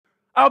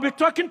I'll be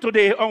talking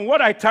today on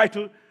what I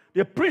titled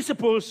The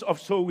Principles of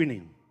Soul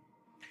Winning.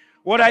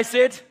 What I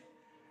said?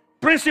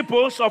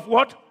 Principles of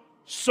what?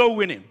 Soul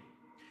winning.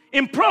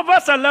 In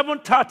Proverbs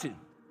 11:30,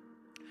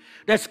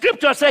 the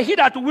scripture says, he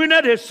that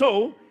winneth a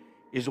soul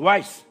is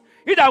wise.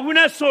 He that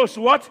winneth souls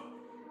what?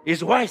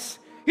 Is wise.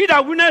 He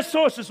that winneth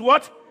souls is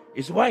what?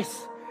 Is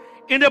wise.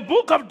 In the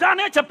book of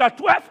Daniel chapter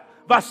 12,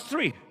 verse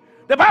 3,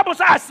 the Bible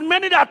says, as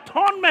many that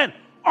turn men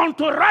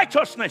unto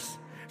righteousness,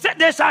 said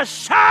they shall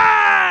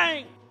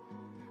shine.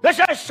 They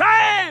shall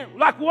shine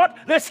like what?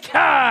 The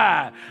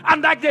sky,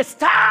 and like the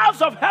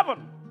stars of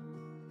heaven.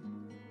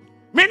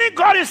 Meaning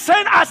God is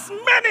saying, as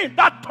many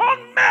that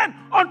turn men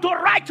unto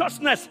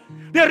righteousness.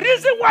 The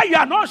reason why you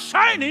are not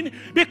shining,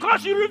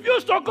 because you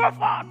refuse to go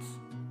forth.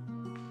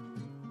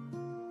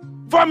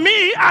 For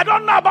me, I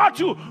don't know about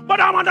you,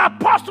 but I'm an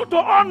apostle to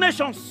all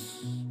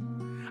nations.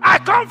 I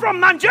come from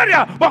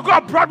Nigeria, but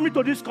God brought me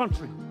to this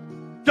country.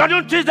 Don't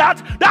you see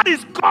that? That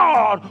is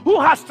God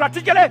who has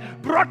strategically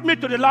brought me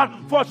to the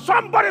land for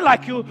somebody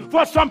like you,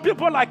 for some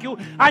people like you.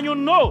 And you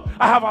know,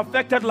 I have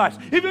affected lives.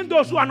 Even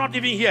those who are not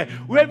even here,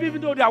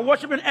 even though they are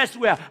worshiping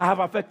elsewhere, I have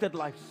affected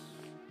lives.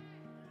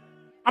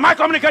 Am I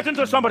communicating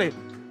to somebody?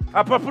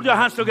 Put your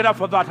hands together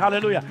for that.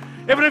 Hallelujah.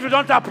 Even if you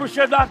don't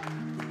appreciate that,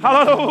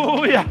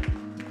 hallelujah.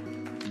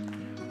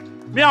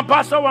 Me and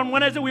Pastor on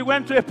Wednesday, we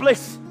went to a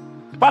place.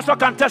 Pastor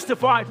can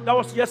testify. That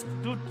was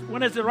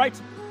Wednesday, right?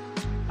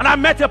 And I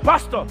met a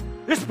pastor.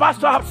 This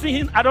pastor, I've seen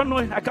him, I don't know,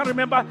 I can't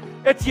remember,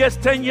 8 years,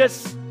 10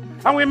 years.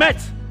 And we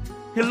met.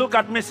 He looked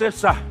at me and said,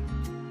 sir,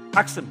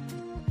 ask him.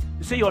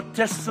 He said, your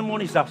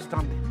testimony is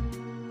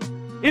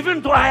outstanding.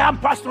 Even though I am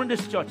pastor in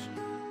this church,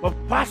 but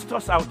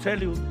pastors, I'll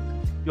tell you,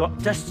 your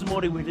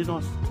testimony within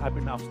us has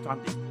been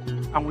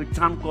outstanding. And we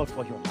thank God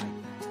for your life.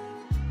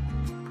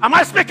 Am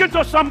I speaking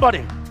to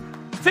somebody?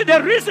 See,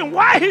 the reason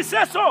why he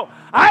says so,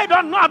 I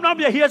don't know. I've not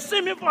been here.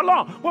 Seen me for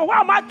long. But why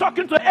am I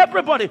talking to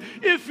everybody?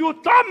 If you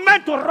turn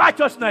men to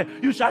righteousness,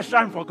 you shall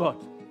shine for God.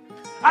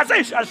 I say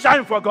you shall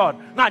shine for God.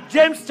 Now,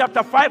 James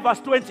chapter 5 verse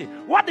 20.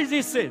 What does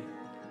he say?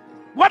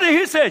 What did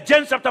he say?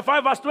 James chapter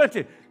 5 verse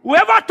 20.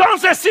 Whoever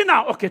turns a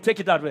sinner, okay, take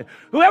it that way.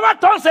 Whoever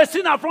turns a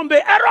sinner from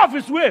the error of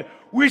his way,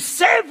 we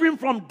save him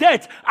from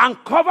death and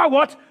cover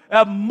what?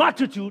 A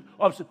multitude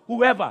of sin.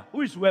 Whoever.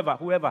 Who is whoever?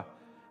 Whoever.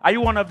 Are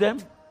you one of them?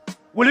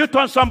 Will you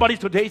turn somebody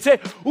today? He said,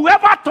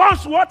 whoever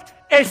turns what?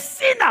 A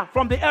sinner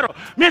from the error.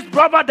 Means,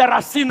 brother, there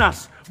are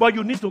sinners, but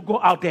you need to go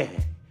out there.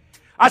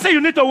 I say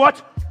you need to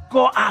what?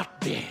 Go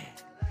out there.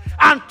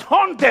 And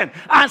turn them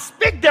and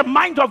speak the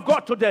mind of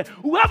God to them.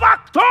 Whoever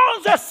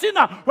turns a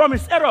sinner from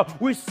his error,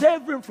 we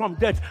save him from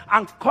death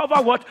and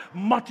cover what?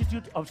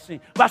 Multitude of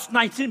sin. Verse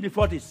 19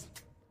 before this.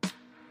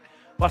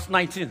 Verse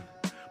 19.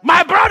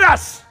 My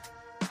brothers.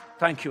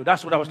 Thank you.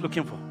 That's what I was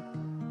looking for.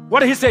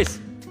 What he says.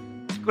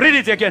 Read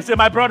it again. Say,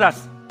 my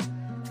brothers.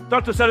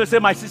 Talk to someone, say,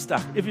 my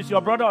sister. If it's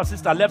your brother or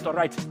sister, left or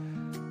right.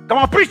 Come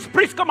on,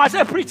 preach. Come on,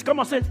 say, preach. Come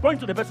on, say,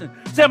 point to the person.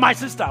 Say, my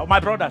sister or my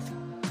brothers.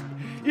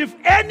 If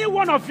any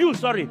one of you,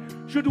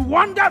 should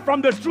wander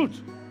from the truth,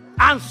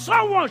 and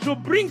someone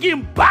should bring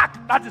him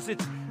back, that is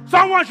it.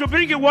 Someone should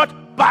bring him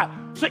what? Back.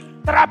 So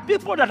there are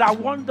people that are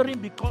wandering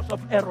because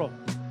of error.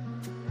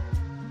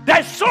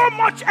 There's so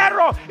much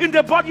error in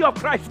the body of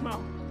Christ now.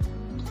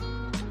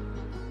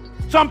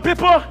 Some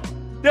people,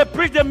 they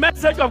preach the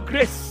message of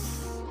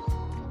grace.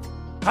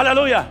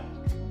 Hallelujah.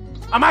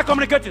 Am I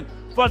communicating?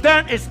 For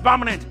them, it's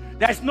permanent.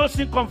 There is no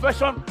sin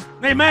confession.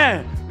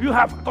 Amen. You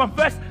have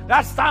confessed.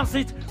 That stands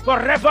it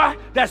forever.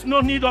 There's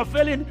no need of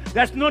failing.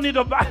 There's no need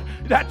of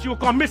that you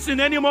commit sin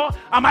anymore.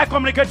 Am I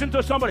communicating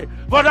to somebody?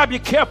 Brother, be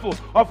careful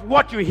of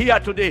what you hear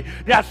today.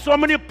 There are so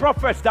many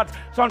prophets that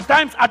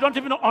sometimes I don't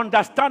even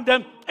understand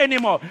them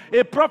anymore.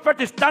 A prophet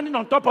is standing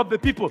on top of the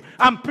people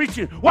and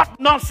preaching. What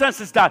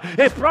nonsense is that?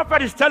 A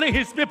prophet is telling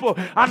his people,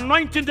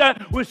 anointing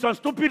them with some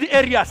stupid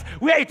areas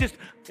where it is.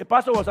 A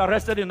pastor was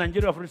arrested in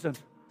Nigeria of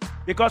recent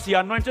because he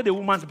anointed a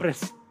woman's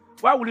breast.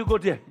 Why will you go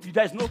there?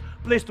 There is no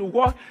place to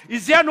walk.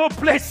 Is there no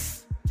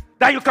place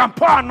that you can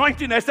pour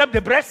anointing except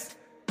the breast?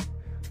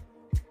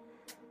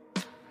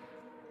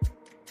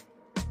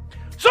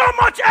 So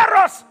much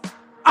errors.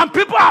 And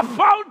people have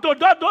found to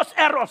do those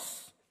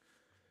errors.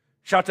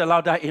 Shout a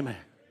louder amen.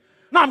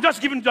 Now I'm just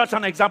giving just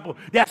an example.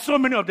 There are so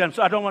many of them,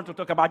 so I don't want to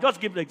talk about it.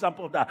 Just give the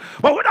example of that.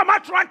 But what am I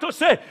trying to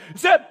say?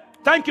 Say,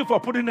 thank you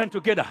for putting them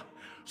together.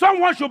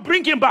 Someone should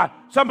bring him back.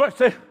 Somebody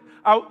say,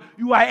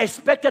 you are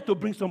expected to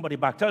bring somebody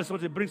back. Tell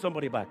somebody, bring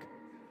somebody back.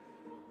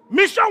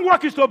 Mission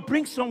work is to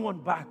bring someone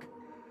back.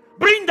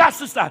 Bring that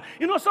sister.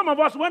 You know, some of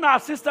us, when our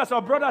sisters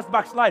or brothers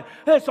backslide,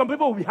 hey, some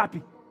people will be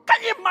happy.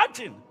 Can you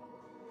imagine?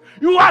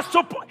 You are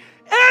supposed,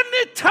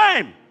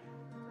 anytime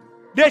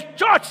the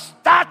church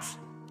starts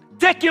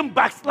taking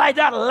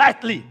backslider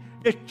lightly,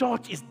 the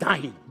church is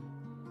dying.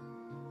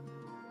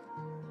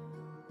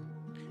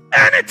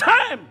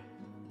 Anytime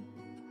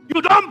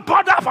you don't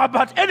bother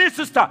about any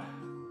sister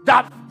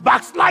that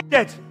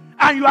backslided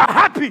and you are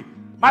happy,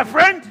 my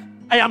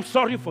friend, I am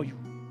sorry for you.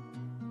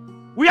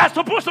 We are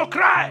supposed to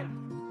cry.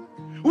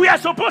 We are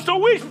supposed to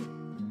weep.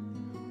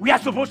 We are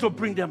supposed to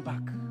bring them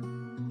back.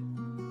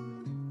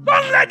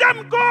 Don't let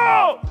them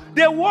go.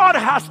 The world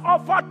has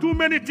offered too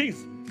many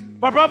things.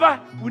 But brother,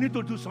 we need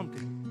to do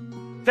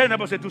something. Tell your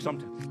neighbor, say, do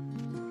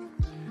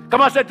something.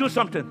 Come on, say, do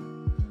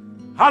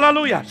something.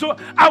 Hallelujah. So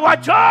our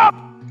job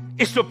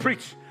is to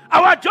preach.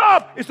 Our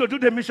job is to do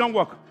the mission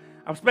work.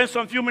 I've spent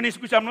some few minutes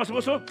which I'm not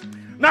supposed to.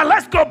 Now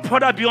let's go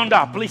further beyond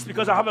that, please,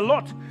 because I have a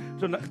lot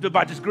to do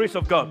by this grace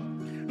of God.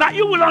 Now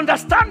you will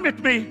understand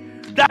with me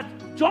that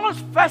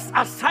John's first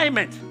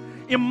assignment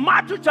in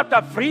Matthew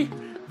chapter 3,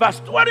 verse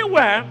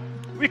 21,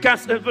 we can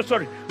say,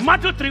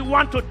 Matthew 3,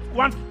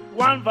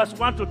 1 verse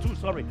 1 to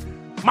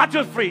 2,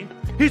 Matthew 3,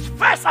 his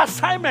first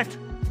assignment,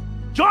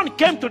 John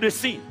came to the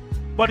scene.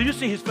 But do you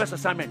see his first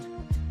assignment?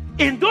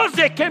 In those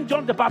days came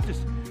John the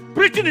Baptist,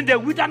 preaching in the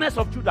wilderness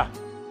of Judah,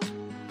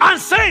 and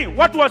saying,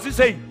 what was he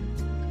saying?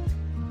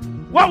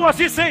 What was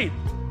he saying?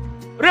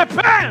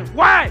 Repent.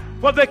 Why?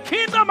 For the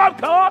kingdom of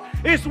God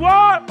is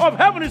what? Of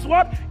heaven is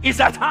what?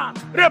 Is at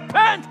hand.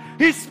 Repent.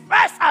 His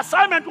first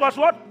assignment was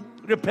what?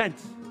 Repent.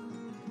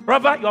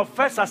 Brother, your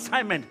first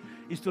assignment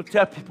is to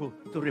tell people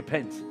to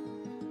repent.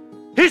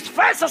 His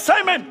first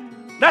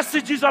assignment, let's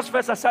see Jesus'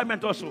 first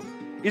assignment also.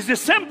 It's the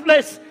same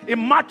place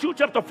in Matthew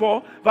chapter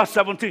 4, verse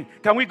 17.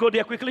 Can we go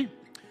there quickly?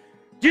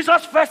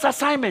 Jesus' first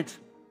assignment.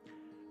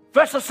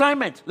 First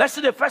assignment. Let's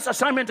see the first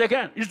assignment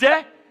again. Is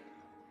there?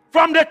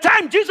 From the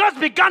time Jesus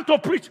began to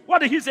preach, what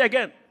did he say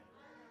again?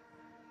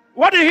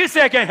 What did he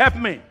say again? Help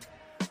me.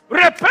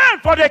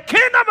 Repent, for the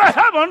kingdom of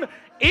heaven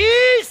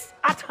is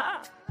at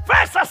hand.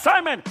 First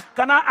assignment.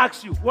 Can I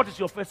ask you, what is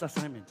your first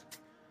assignment?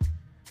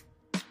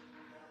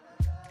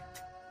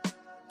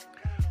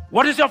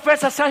 What is your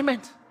first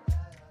assignment?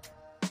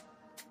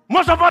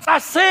 Most of us are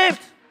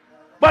saved,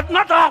 but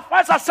not our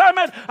first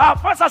assignment. Our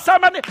first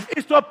assignment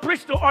is to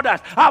preach to others.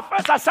 Our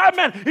first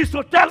assignment is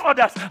to tell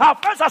others. Our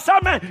first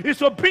assignment is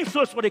to bring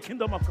souls for the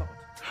kingdom of God.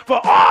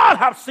 For all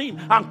have sinned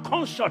and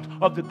come short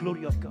of the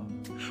glory of God.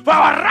 For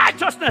our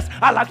righteousness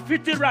are like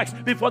filthy rags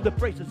before the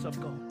praises of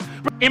God.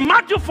 In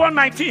Matthew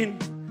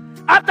 4:19,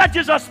 after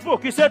Jesus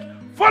spoke, he said,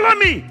 follow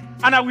me,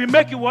 and I will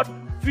make you what?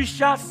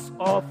 Fishers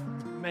of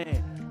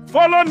men.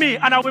 Follow me,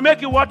 and I will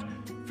make you what?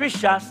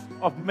 Fishers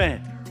of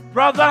men.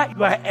 Brother,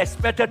 you are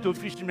expected to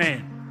fish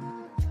men.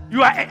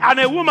 You are, and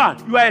a woman,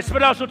 you are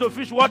expected also to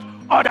fish what?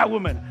 Other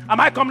women. Am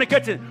I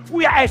communicating?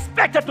 We are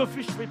expected to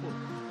fish people.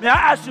 May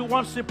I ask you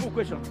one simple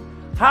question?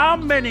 How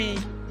many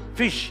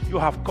fish you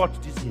have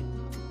caught this year?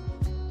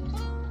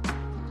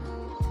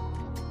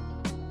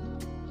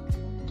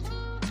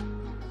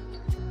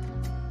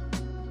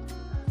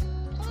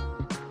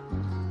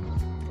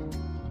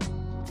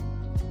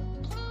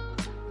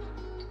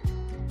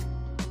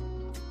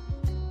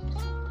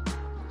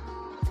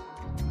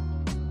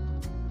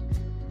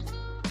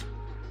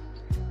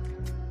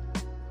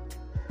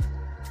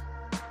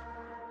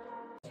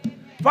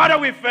 Father,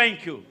 we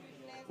thank you.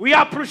 We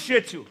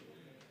appreciate you.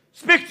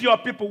 Speak to your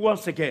people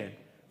once again.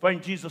 For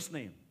in Jesus'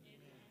 name.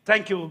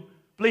 Thank you.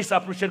 Please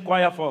appreciate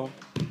choir for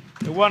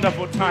a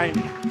wonderful time.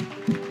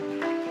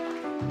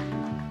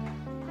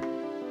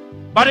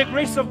 By the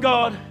grace of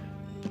God,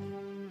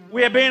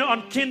 we have been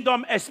on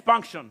kingdom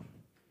expansion.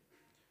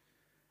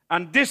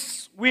 And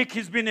this week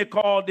has been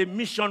called the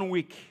Mission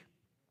Week.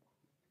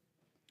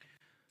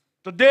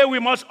 Today we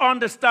must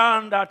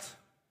understand that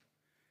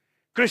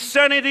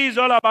Christianity is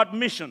all about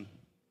mission.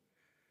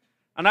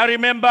 And I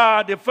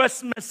remember the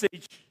first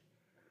message,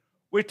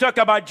 we talked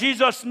about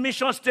Jesus'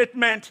 mission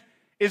statement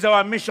is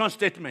our mission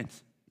statement.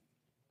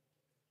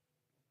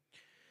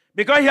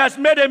 Because he has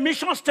made a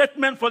mission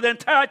statement for the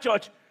entire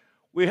church,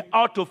 we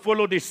ought to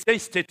follow the same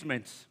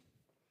statements.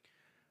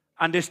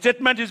 And the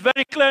statement is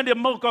very clear in the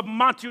book of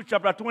Matthew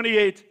chapter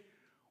 28.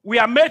 We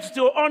are made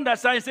to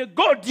understand and say,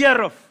 go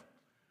thereof.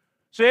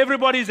 So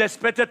everybody is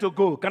expected to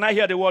go. Can I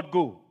hear the word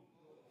go?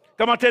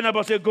 Come on, tell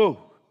neighbor, say go.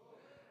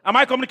 Am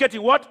I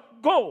communicating what?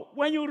 Go.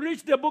 When you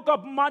reach the book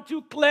of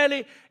Matthew,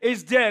 clearly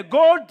it's there.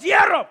 Go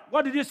thereof.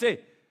 What did he say?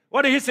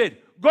 What did he say?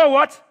 Go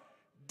what?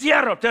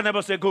 Thereof. Tell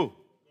neighbor, say go.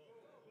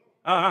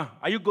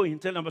 Are you going?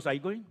 Tell neighbor, are you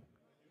going?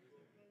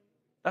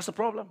 That's the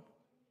problem.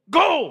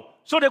 Go.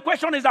 So the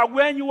question is that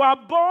when you are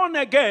born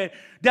again,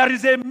 there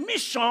is a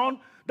mission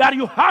that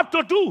you have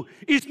to do.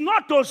 It's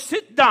not to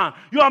sit down.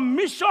 Your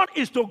mission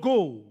is to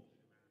go.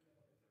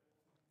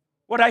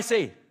 What I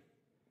say?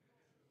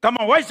 Come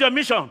on, what is your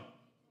mission?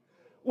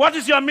 What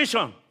is your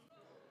mission?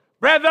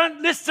 Brethren,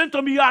 listen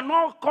to me. You are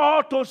not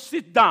called to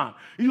sit down.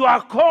 You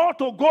are called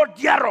to go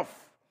thereof.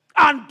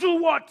 And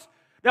do what?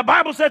 The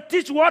Bible said,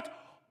 teach what?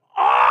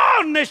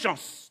 All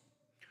nations.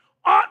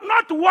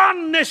 Not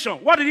one nation.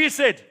 What did he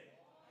say?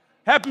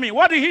 Help me.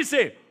 What did he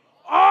say?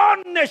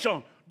 All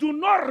nations. Do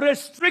not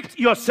restrict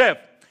yourself.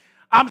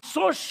 I'm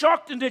so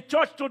shocked in the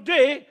church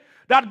today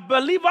that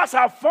believers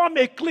have formed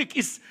a clique.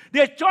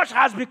 The church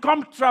has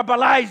become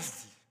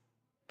tribalized.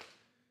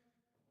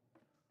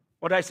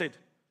 What I said?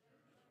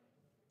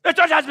 The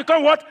church has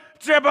become what?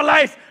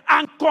 Tribalized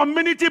and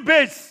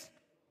community-based.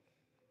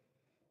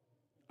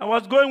 I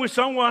was going with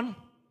someone,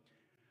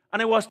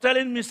 and he was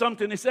telling me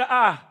something. He said,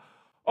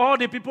 All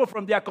the people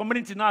from their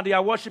community now, they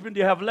are worshiping,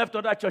 they have left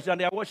other churches and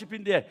they are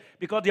worshiping there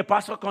because the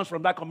pastor comes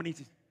from that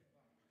community.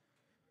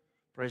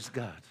 Praise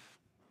God.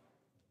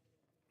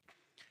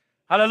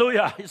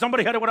 Hallelujah. Is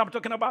somebody hearing what I'm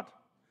talking about?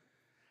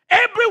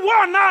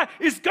 Everyone now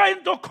is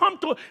going to come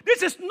to,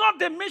 this is not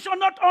the mission,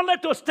 not only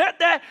to stay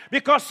there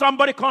because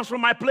somebody comes from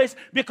my place,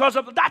 because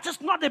of, that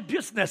is not the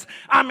business.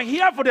 I'm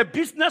here for the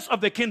business of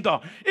the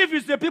kingdom. If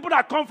it's the people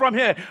that come from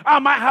here,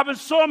 am I having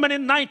so many,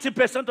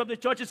 90% of the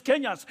church is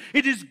Kenyans.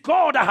 It is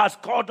God that has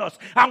called us,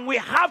 and we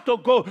have to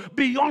go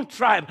beyond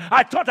tribe.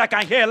 I thought I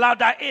can hear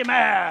louder,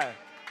 amen.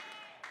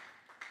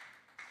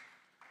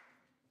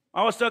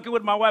 I was talking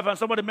with my wife, and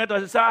somebody met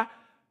us and said,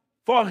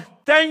 for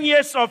 10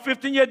 years or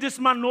 15 years, this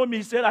man know me.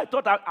 He said, I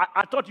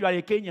thought you are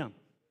a Kenyan.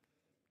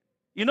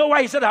 You know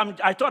why he said,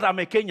 I thought I'm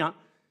a Kenyan?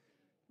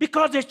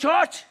 Because the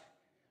church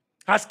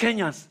has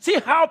Kenyans. See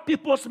how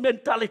people's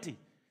mentality.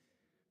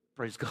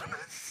 Praise God.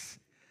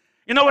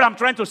 You know what I'm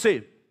trying to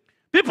say?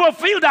 People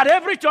feel that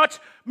every church,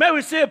 may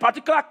we say a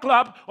particular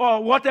club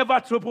or whatever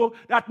trouble,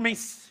 that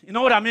means, you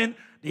know what I mean?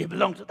 They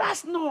belong to.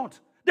 That's not.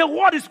 The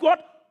word is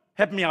what?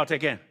 Help me out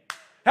again.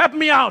 Help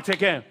me out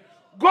again.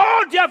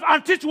 Go there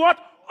and teach what?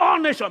 All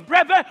nations.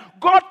 Brethren,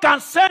 God can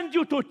send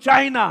you to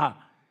China.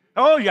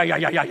 Oh,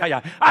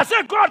 yeah. I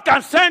said God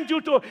can send you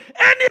to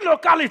any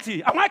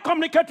locality. Am I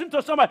communicating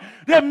to somebody?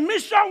 The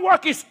mission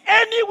work is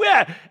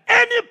anywhere,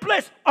 any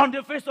place on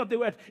the face of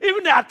the earth.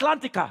 Even the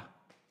Atlantica,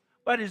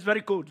 where it's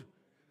very cold.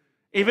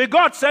 If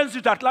God sends you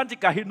to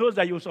Atlantica, He knows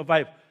that you will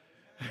survive.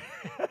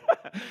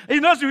 He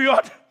knows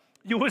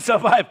you will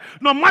survive.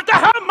 No matter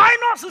how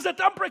minus is the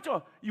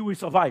temperature, you will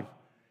survive.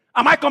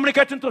 Am I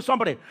communicating to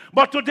somebody?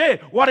 But today,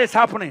 what is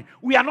happening?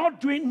 We are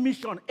not doing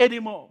mission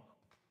anymore.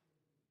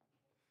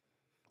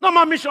 No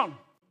more mission.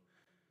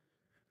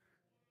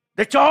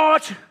 The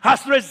church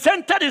has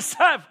presented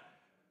itself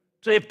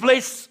to a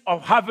place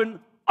of having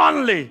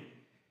only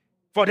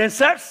for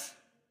themselves,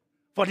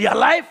 for their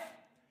life.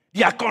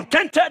 They are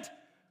contented,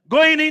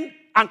 going in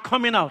and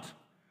coming out.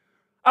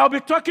 I'll be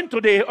talking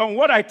today on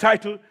what I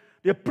titled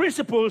the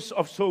principles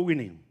of soul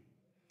winning.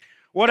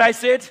 What I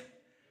said,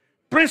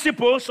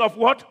 principles of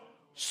what?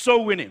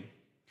 Soul winning.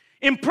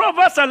 In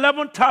Proverbs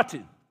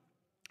 11:30,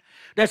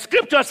 the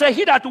scripture says,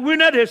 he that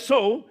winneth a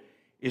soul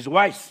is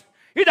wise.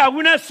 He that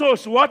winneth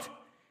souls what?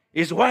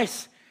 Is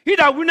wise. He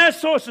that winneth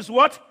souls is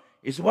what?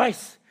 Is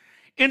wise.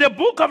 In the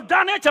book of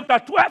Daniel chapter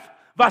 12,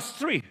 verse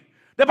 3,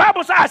 the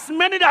Bible says, as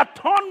many that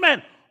turn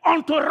men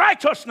unto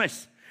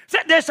righteousness,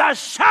 said they shall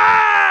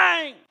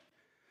shine.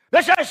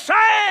 They shall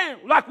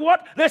shine like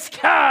what? The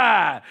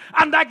sky,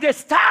 and like the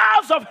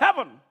stars of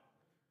heaven.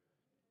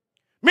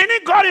 Meaning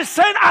God is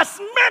saying, as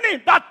many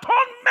that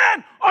turn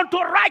men unto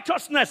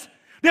righteousness.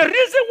 The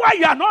reason why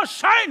you are not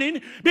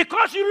shining,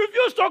 because you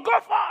refuse to go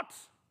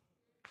forth.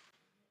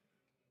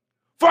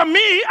 For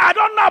me, I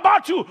don't know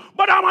about you,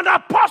 but I'm an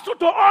apostle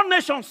to all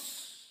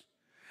nations.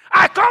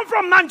 I come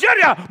from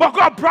Nigeria, but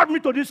God brought me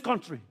to this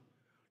country.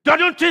 Don't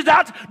you see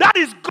that? That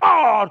is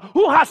God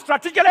who has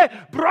strategically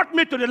brought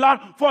me to the land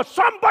for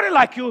somebody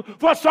like you,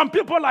 for some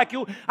people like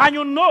you. And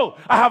you know,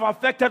 I have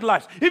affected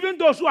lives. Even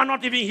those who are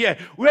not even here,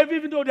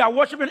 even though they are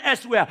worshiping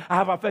elsewhere, I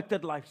have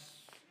affected lives.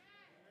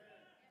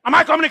 Am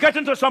I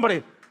communicating to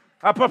somebody?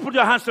 Put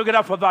your hands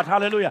together for that.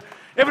 Hallelujah.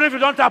 Even if you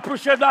don't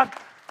appreciate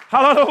that,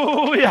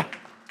 hallelujah.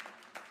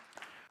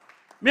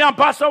 Me and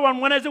Pastor on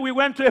Wednesday, we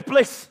went to a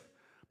place.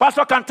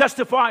 Pastor can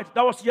testify.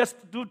 That was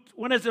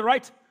Wednesday,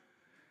 right?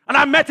 And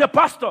I met a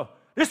pastor.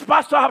 This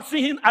pastor, I've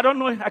seen him, I don't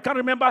know, I can't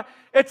remember,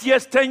 8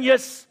 years, 10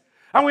 years.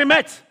 And we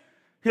met.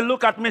 He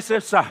looked at me and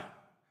said, sir,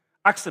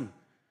 ask him.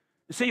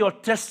 He said, your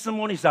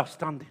testimony is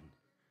outstanding.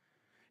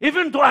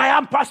 Even though I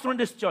am pastor in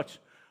this church,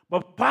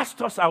 but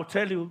pastors, I'll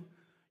tell you,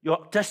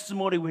 your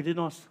testimony within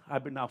us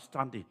have been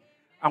outstanding.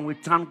 And we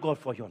thank God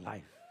for your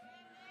life.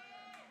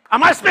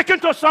 Am I speaking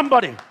to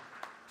somebody?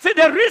 See,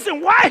 the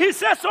reason why he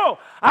says so,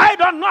 I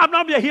don't know. I'm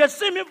not here. He has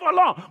seen me for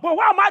long. But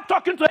why am I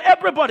talking to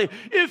everybody?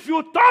 If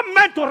you turn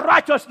men to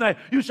righteousness,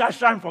 you shall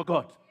shine for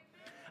God.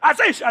 I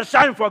say you shall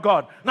shine for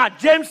God. Now,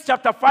 James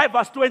chapter 5,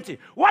 verse 20.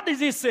 What does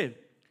he say?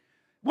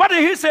 What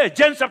did he say?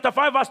 James chapter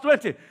 5, verse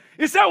 20.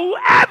 He said,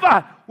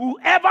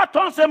 whoever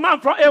turns a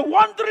man from a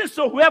wandering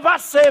soul, whoever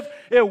saves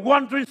a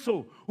wandering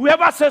soul.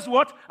 Whoever says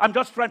what? I'm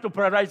just trying to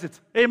paraphrase it.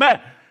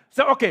 Amen.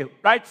 So, okay,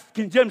 right?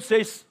 King James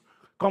says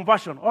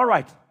conversion. All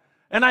right.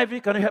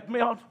 NIV, can you help me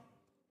out?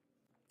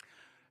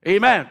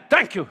 Amen.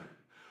 Thank you.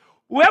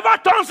 Whoever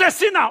turns a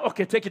sinner,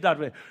 okay, take it that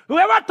way.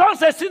 Whoever turns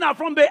a sinner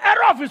from the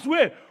error of his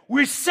way,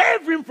 we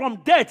save him from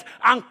death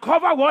and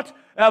cover what?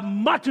 A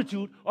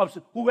multitude of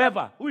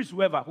whoever. Who is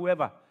whoever?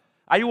 Whoever.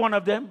 Are you one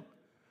of them?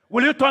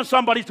 Will you turn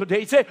somebody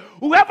today? He said,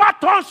 whoever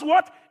turns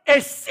what?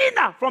 A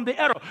sinner from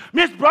the error.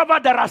 Means,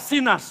 brother, there are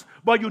sinners,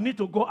 but you need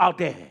to go out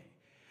there.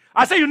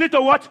 I say you need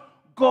to what?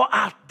 Go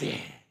out there.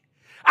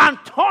 And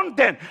turn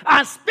them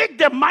and speak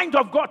the mind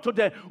of God to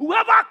them.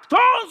 Whoever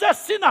turns a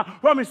sinner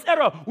from his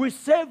error, we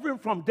save him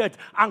from death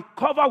and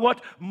cover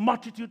what?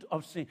 Multitude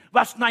of sin.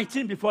 Verse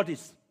 19 before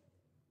this.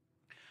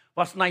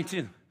 Verse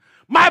 19.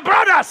 My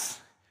brothers,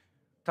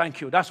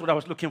 thank you, that's what I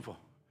was looking for.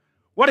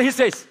 What he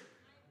says?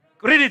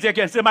 Read it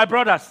again. Say, my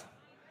brothers.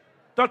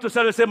 Talk to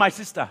someone, say, my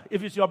sister.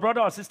 If it's your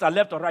brother or sister,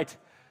 left or right.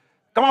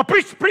 Come on,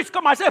 preach.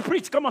 Come on, say,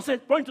 preach. Come on, say,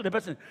 point to the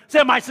person.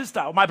 Say, my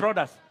sister or my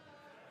brothers.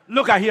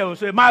 Look at here.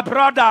 Say, my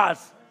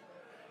brothers.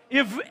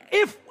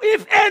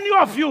 If any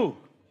of you,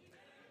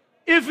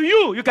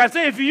 you can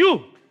say, if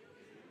you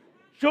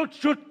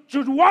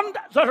should wander,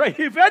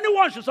 if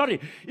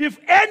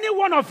any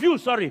one of you,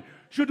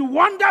 should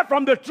wander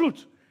from the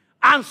truth,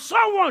 and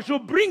someone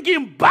should bring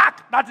him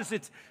back, that is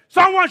it.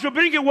 Someone should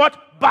bring him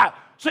what? Back.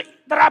 So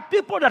there are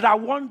people that are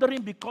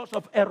wandering because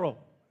of error.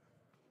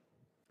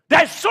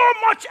 There's so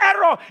much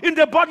error in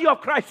the body of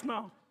Christ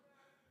now.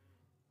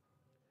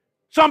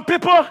 Some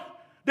people,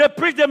 they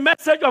preach the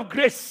message of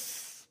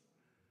grace.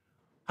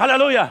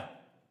 Hallelujah.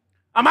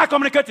 Am I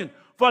communicating?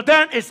 For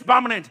them, it's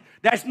permanent.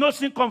 There is no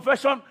sin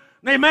confession.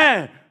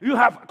 Amen. You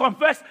have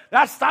confessed.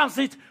 That stands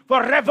it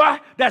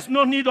forever. There's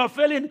no need of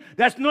failing.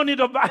 There's no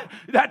need of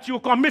that you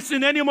commit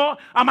sin anymore.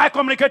 Am I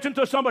communicating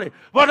to somebody?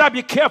 Brother,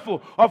 be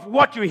careful of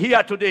what you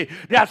hear today.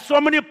 There are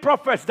so many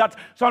prophets that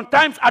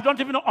sometimes I don't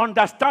even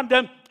understand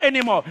them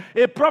anymore.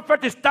 A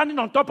prophet is standing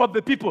on top of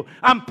the people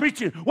and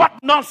preaching. What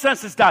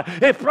nonsense is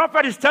that? A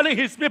prophet is telling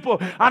his people,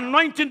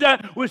 anointing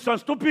them with some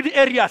stupid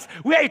areas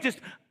where it is.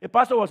 A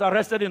pastor was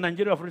arrested in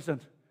Nigeria of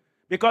recent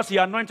because he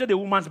anointed a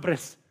woman's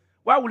breast.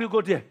 Why will you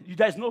go there?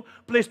 There is no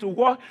place to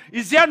walk.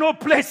 Is there no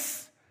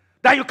place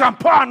that you can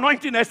pour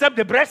anointing except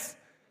the breast?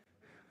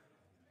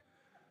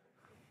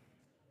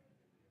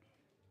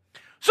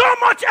 So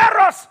much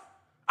errors.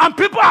 And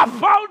people have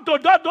found to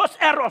do those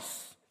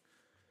errors.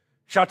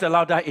 Shout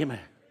aloud, amen.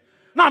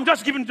 Now, I'm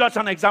just giving just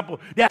an example.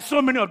 There are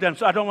so many of them,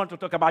 so I don't want to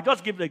talk about it.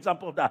 Just give the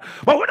example of that.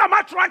 But what am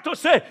I trying to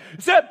say?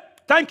 Say,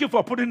 thank you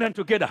for putting them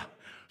together.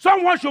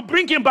 Someone should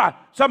bring him back.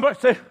 Somebody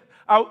say,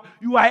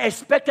 you are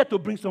expected to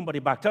bring somebody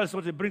back. Tell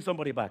somebody, bring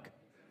somebody back.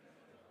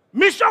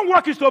 Mission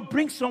work is to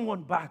bring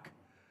someone back.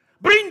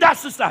 Bring that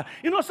sister.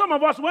 You know, some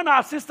of us, when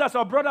our sisters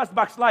or brothers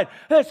backslide,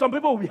 hey, some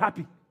people will be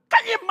happy.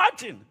 Can you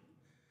imagine?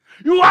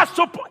 You are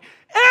supposed,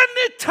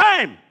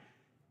 anytime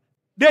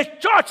the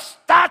church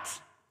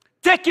starts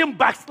taking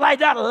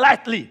backslider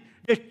lightly,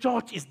 the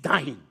church is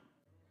dying.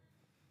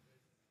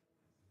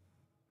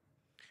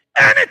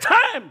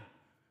 Anytime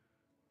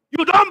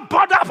you don't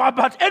bother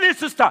about any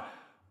sister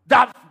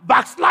that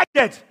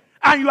backslided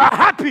and you are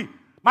happy,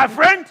 my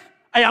friend,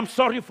 I am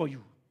sorry for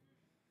you.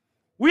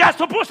 We are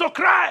supposed to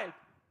cry.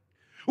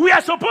 We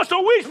are supposed to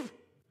weep.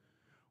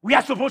 We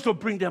are supposed to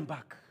bring them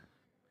back.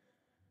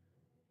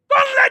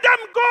 Don't let them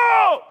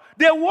go.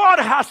 The world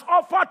has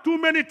offered too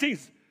many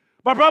things.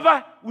 But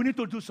brother, we need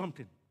to do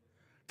something.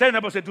 Tell your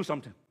neighbor, say, do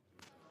something.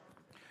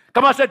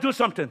 Come on, say, do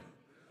something.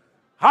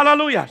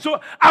 Hallelujah. So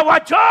our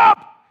job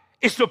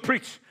is to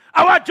preach.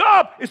 Our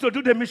job is to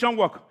do the mission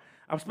work.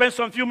 I've spent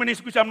some few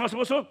minutes, which I'm not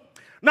supposed to.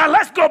 Now,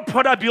 let's go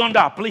further beyond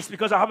that, please,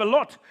 because I have a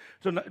lot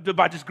to do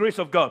by this grace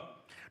of God.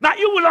 Now,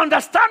 you will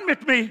understand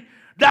with me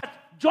that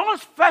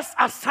John's first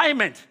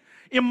assignment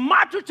in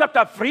Matthew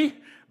chapter 3,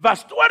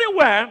 verse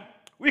 21,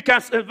 we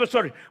can say,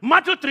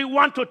 Matthew 3,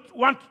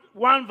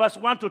 1 verse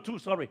 1 to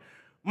 2,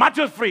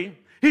 Matthew 3,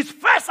 his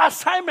first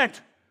assignment,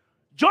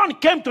 John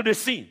came to the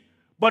scene.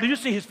 But do you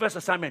see his first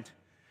assignment?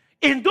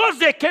 In those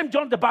days came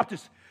John the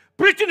Baptist,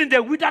 preaching in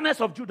the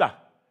wilderness of Judah.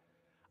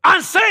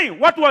 And saying,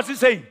 what was he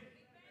saying?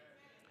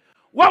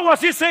 What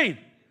was he saying?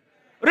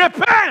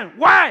 Repent.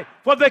 Why?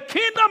 For the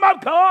kingdom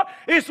of God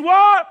is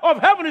what? Of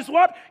heaven is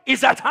what?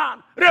 Is at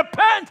hand.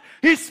 Repent.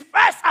 His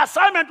first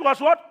assignment was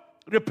what?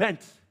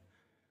 Repent.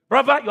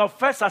 Brother, your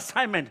first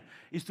assignment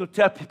is to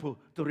tell people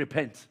to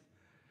repent.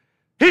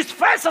 His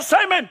first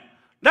assignment,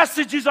 let's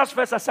see Jesus'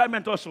 first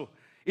assignment also.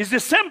 It's the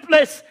same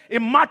place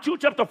in Matthew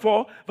chapter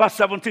 4, verse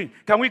 17.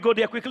 Can we go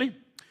there quickly?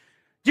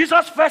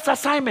 Jesus' first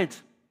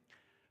assignment.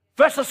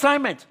 First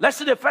assignment. Let's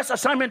see the first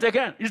assignment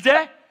again. Is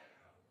there?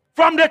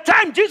 From the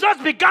time Jesus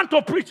began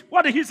to preach,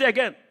 what did he say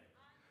again?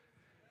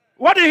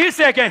 What did he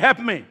say again? Help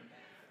me.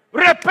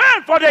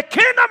 Repent, for the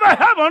kingdom of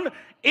heaven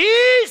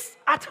is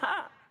at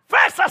hand.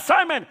 First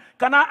assignment.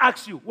 Can I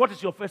ask you, what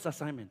is your first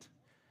assignment?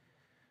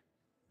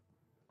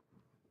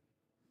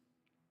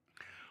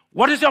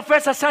 What is your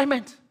first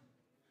assignment?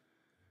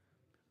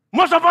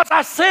 Most of us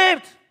are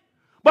saved.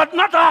 But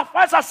not our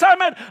first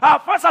assignment. Our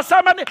first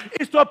assignment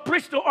is to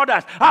preach to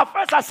others. Our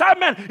first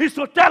assignment is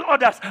to tell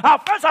others. Our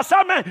first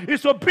assignment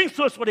is to bring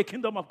souls for the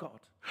kingdom of God.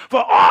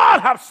 For all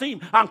have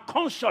sinned and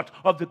come short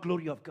of the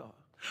glory of God.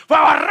 For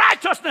our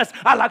righteousness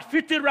are like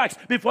filthy rags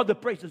before the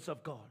presence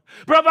of God.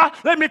 Brother,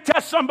 let me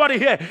tell somebody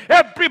here.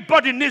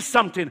 Everybody needs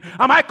something.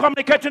 Am I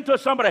communicating to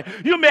somebody?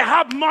 You may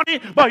have money,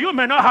 but you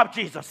may not have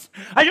Jesus.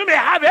 And you may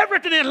have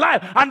everything in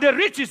life and the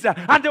riches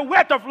and the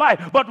wealth of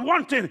life. But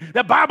one thing,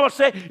 the Bible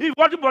says,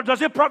 what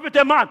does it profit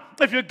a man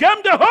if you gain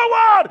the whole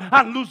world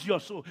and lose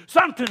your soul?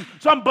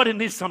 Somebody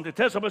needs something.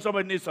 Tell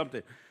somebody needs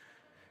something.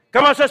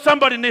 Come on, say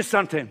somebody needs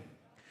something.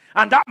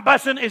 And that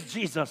person is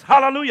Jesus.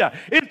 Hallelujah.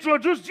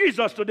 Introduce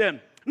Jesus to them.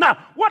 Now,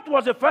 what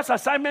was the first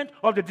assignment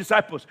of the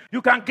disciples?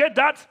 You can get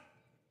that?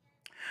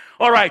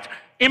 All right.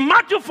 In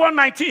Matthew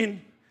 4:19,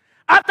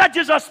 after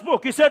Jesus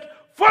spoke, he said,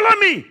 follow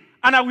me,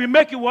 and I will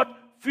make you what?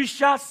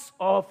 Fishers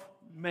of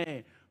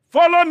men.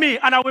 Follow me,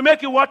 and I will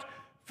make you what?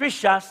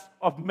 Fishers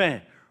of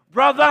men.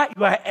 Brother,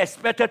 you are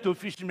expected to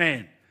fish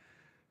men.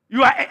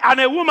 You are, and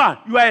a woman,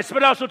 you are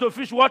expected also to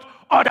fish what?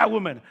 Other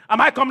women.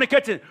 Am I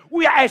communicating?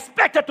 We are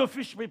expected to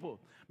fish people.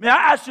 May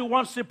I ask you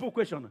one simple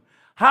question?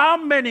 How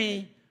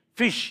many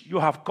fish you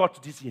have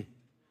caught this year?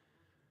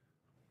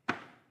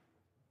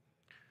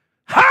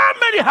 How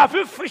many have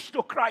you fished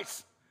to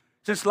Christ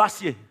since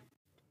last year?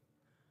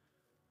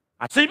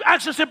 I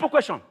ask you a simple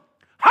question.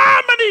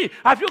 How many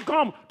have you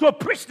come to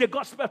preach the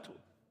gospel to?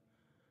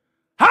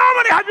 How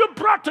many have you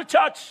brought to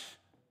church?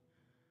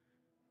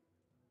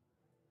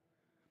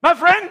 My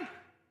friend,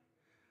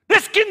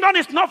 this kingdom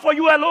is not for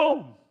you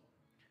alone.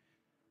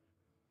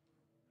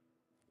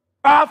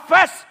 Our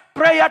first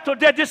prayer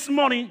today, this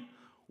morning,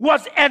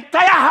 was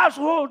entire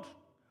household.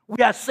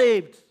 We are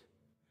saved.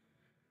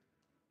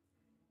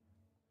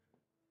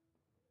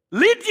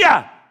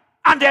 Lydia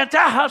and the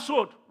entire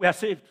household were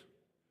saved.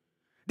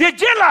 The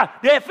jailer,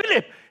 the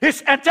Philip,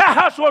 his entire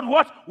household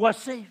was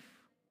saved.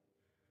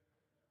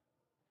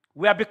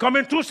 We are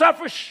becoming too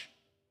selfish.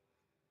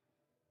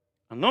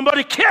 And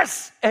nobody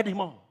cares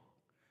anymore.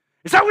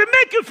 He said, we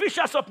make you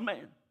fishers of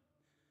men.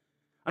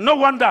 And no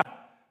wonder,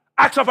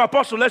 Acts of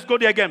Apostles, let's go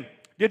there again.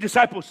 The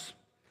disciples.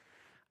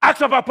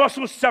 Acts of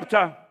Apostles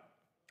chapter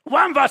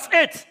 1 verse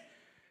 8.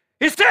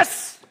 He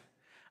says,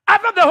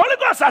 after the Holy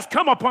Ghost has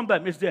come upon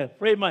them, it's there.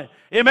 Pray, amen.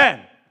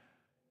 Amen.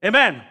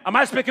 Amen. Am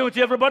I speaking with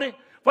you, everybody?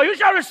 For you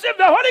shall receive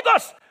the Holy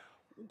Ghost.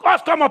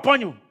 God's come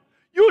upon you.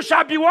 You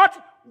shall be what?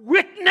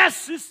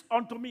 Witnesses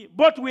unto me.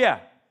 Both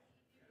where?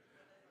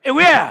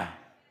 Where?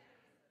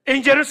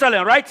 In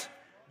Jerusalem, right?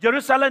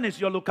 Jerusalem is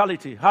your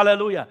locality.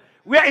 Hallelujah.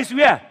 Where is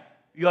where?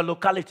 Your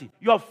locality,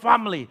 your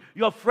family,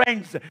 your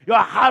friends, your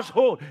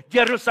household.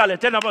 Jerusalem.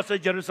 Tell them say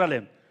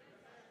Jerusalem.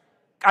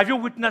 Have you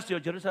witnessed your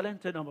Jerusalem?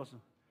 Tell them also.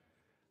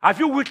 Have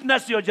you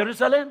witnessed your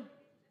Jerusalem?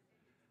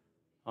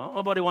 Oh,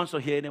 nobody wants to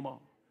hear anymore.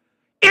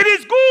 It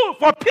is good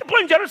for people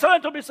in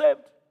Jerusalem to be saved.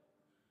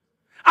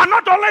 And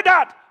not only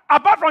that,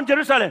 apart from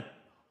Jerusalem,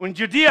 in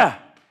Judea,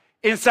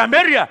 in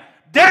Samaria,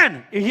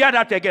 then you hear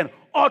that again.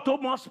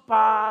 Uttermost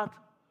part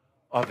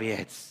of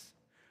it.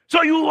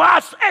 So you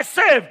are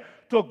saved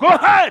to go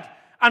ahead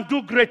and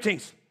do great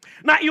things.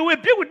 Now you will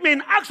be with me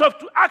in Acts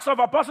of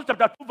Apostles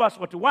chapter 2 verse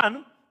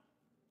 41.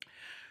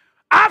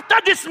 After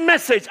this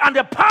message and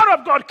the power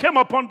of God came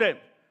upon them,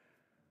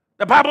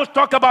 the Bible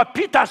talks about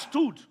Peter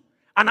stood,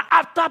 and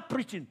after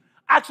preaching,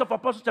 Acts of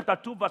Apostles chapter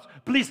 2 verse,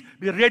 please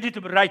be ready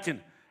to be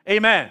writing.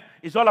 Amen.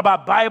 It's all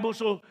about Bible,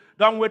 so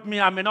don't wait me.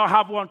 I may not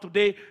have one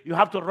today. You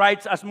have to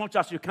write as much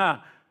as you can.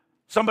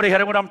 Somebody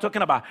hearing what I'm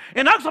talking about.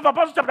 In Acts of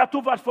Apostles chapter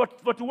 2 verse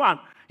 41,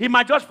 he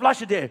might just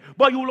flash it there,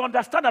 but you will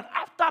understand that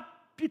after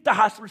Peter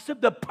has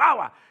received the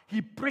power,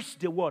 he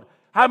preached the word.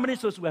 How many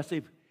souls were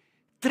saved?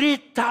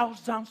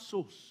 3,000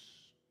 souls.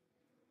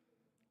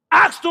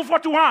 Acts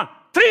 2:41,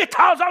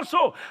 3,000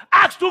 souls.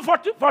 Acts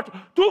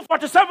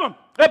 2:47,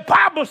 the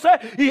Bible says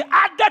he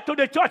added to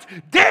the church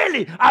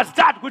daily as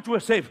that which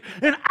was saved.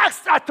 In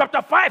Acts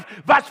chapter 5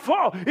 verse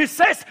 4, it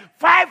says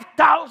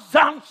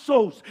 5,000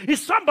 souls.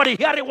 Is somebody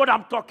hearing what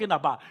I'm talking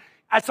about?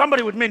 As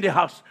somebody with me in the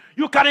house,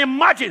 you can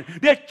imagine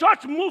the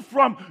church moved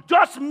from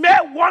just mere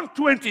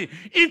 120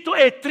 into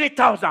a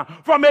 3,000.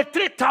 From a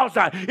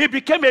 3,000, it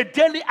became a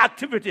daily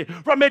activity.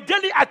 From a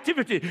daily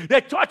activity, the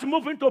church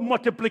moved into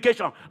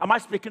multiplication. Am I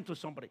speaking to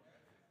somebody?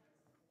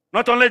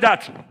 Not only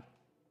that,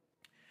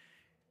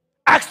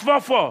 Acts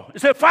 4:4, it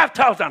says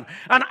 5,000.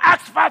 And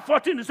Acts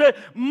 5:14, it says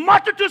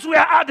multitudes were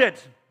added.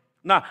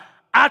 Now,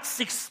 Acts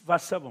 6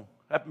 verse 7,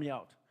 help me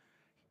out.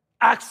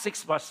 Acts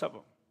 6 verse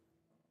 7.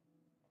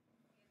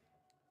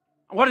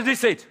 What did he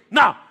say?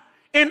 Now,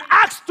 in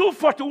Acts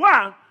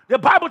 2:41, the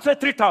Bible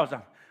said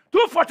 3,000.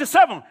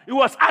 2:47, it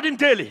was adding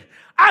daily.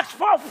 Acts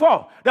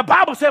 4:4, the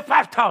Bible said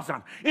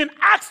 5,000. In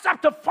Acts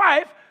chapter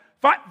 5,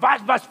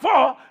 verse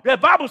 4, the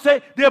Bible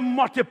says they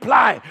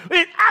multiply.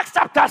 In Acts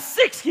chapter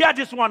 6, hear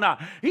this one now.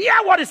 Hear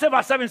what it says,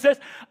 verse 7 says,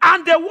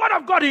 and the word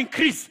of God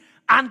increased,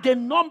 and the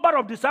number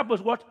of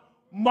disciples what?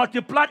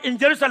 Multiplied in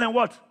Jerusalem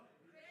what?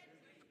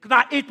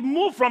 Now, it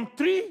moved from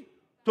 3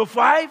 to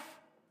 5.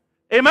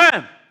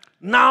 Amen.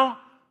 Now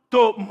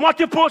to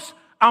multiples,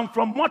 and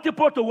from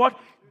multiple to what?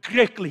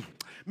 Greatly.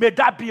 May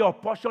that be your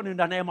portion in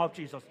the name of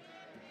Jesus.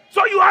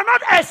 So you are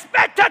not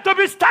expected to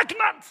be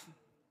stagnant.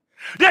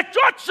 The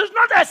church is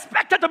not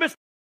expected to be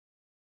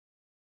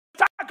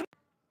stagnant.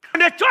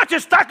 When the church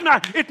is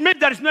stagnant, it means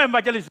there is no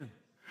evangelism.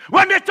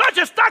 When the church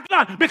is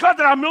stagnant, because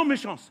there are no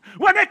missions.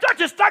 When the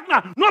church is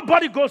stagnant,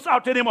 nobody goes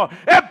out anymore.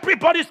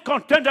 Everybody's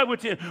contented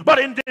with him. But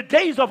in the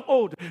days of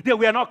old, they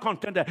were not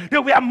contented. They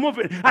were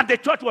moving, and the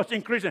church was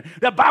increasing.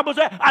 The Bible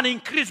says, and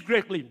increased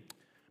greatly.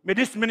 May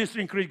this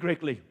ministry increase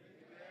greatly.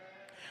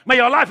 May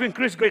your life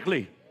increase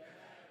greatly.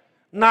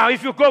 Now,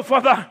 if you go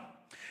further,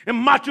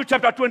 in Matthew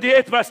chapter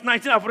 28, verse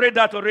 19, I've read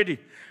that already.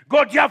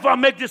 Go therefore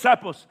make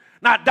disciples.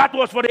 Now, that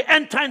was for the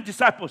end time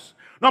disciples.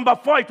 Number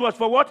 4, it was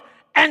for what?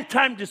 End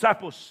time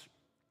disciples.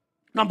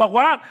 Number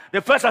one,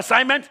 the first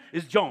assignment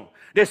is John.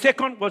 The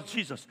second was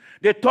Jesus.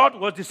 The third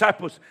was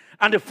disciples.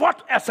 And the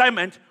fourth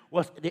assignment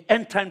was the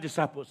end-time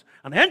disciples.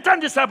 And the end-time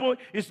disciple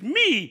is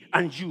me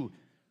and you.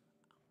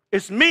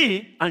 It's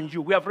me and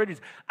you. We have read it.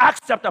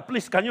 Acts chapter,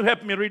 please, can you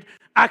help me read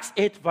Acts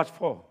 8, verse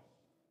 4?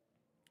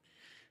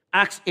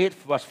 Acts 8,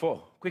 verse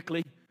 4.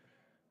 Quickly.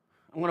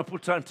 I'm going to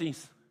put some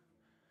things.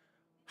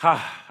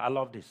 I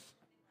love this.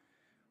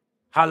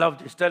 I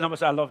love this. Tell them,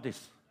 I love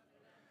this.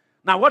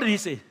 Now, what did he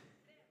say?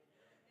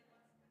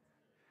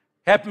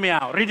 Help me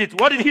out. Read it.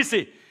 What did he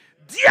say?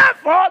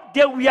 Therefore,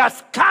 they were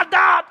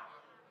scattered.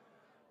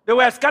 They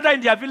were scattered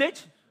in their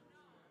village,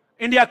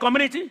 in their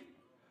community,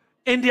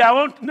 in their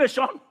own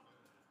nation.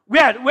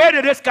 Where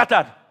did they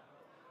scattered?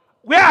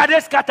 Where are they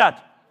scattered?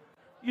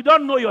 You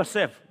don't know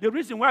yourself. The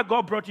reason why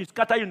God brought you is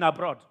scatter you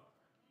abroad.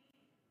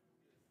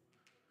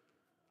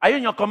 Are you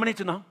in your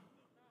community now?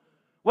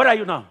 Where are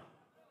you now?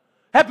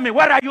 Help me.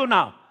 Where are you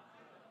now?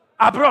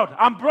 Abroad.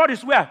 Abroad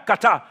is where?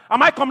 Qatar.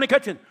 Am I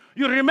communicating?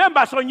 You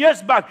remember some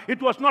years back,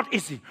 it was not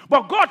easy.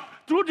 But God,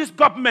 through this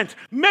government,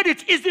 made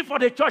it easy for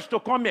the church to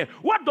come here.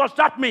 What does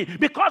that mean?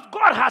 Because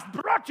God has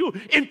brought you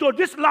into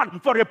this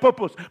land for a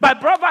purpose. My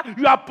brother,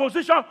 you are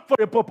positioned for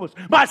a purpose.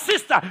 My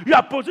sister, you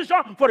are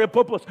positioned for a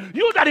purpose.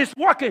 You that is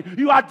working,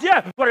 you are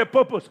there for a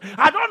purpose.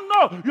 I don't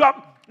know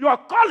your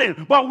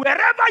calling, but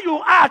wherever you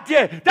are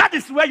there, that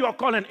is where your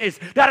calling is.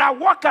 There are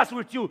workers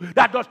with you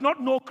that does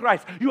not know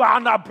Christ. You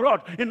are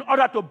abroad in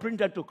order to bring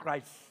them to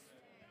Christ.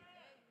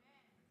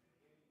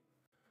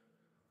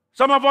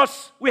 Some of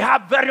us, we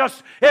have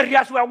various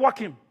areas we are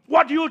working.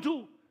 What do you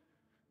do?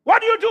 What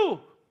do you do?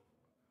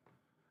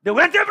 They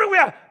went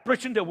everywhere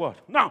preaching the word.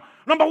 Now,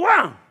 number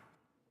one,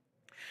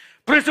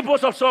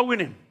 principles of soul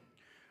winning.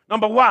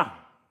 Number one,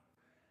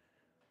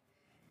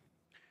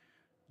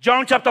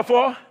 John chapter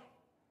 4.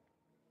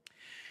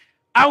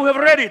 And we have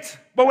read it,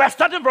 but we are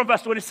starting from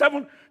verse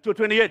 27 to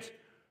 28.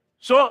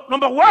 So,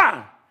 number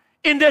one,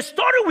 in the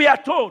story we are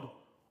told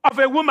of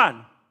a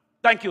woman.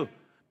 Thank you.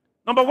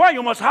 Number one,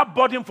 you must have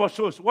burden for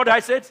souls. What did I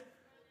say?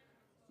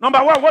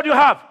 Number one, what do you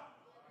have?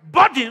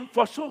 Burden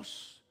for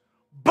souls.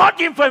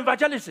 Burden for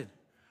evangelism.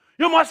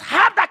 You must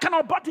have that kind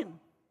of burden.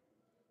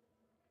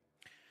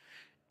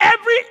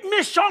 Every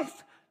mission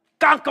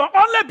can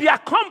only be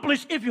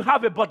accomplished if you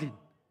have a burden.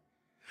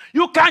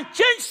 You can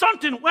change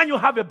something when you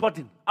have a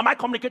burden. Am I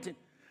communicating?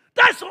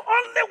 That's the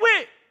only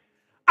way.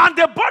 And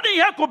the burden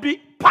here could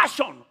be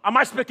passion. Am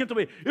I speaking to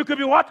me? It could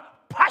be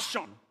what?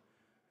 Passion.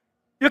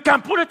 You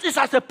can put it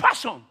as a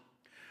passion.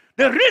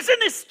 The reason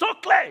is so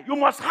clear. You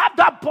must have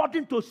that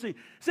burden to say,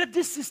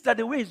 this sister,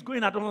 the way it's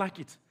going, I don't like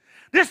it.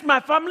 This my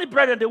family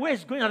brother, the way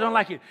it's going, I don't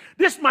like it.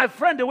 This my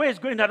friend, the way it's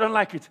going, I don't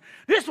like it.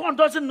 This one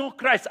doesn't know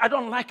Christ, I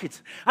don't like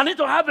it. I need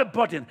to have a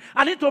burden.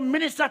 I need to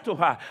minister to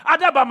her,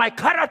 either by my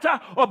character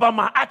or by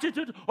my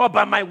attitude or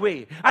by my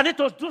way. I need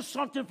to do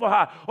something for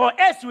her, or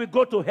else we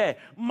go to her.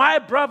 My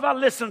brother,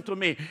 listen to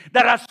me.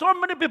 There are so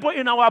many people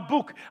in our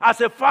book as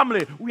a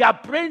family. We are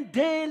praying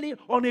daily,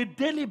 on a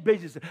daily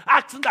basis,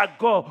 asking that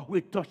God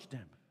will touch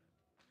them.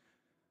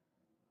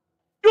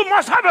 You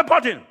must have a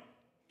burden.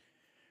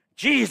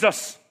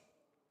 Jesus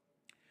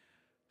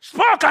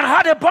spoke and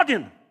had a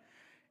burden.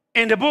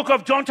 In the book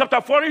of John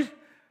chapter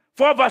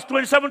 4, verse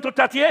 27 to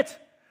 38,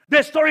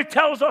 the story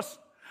tells us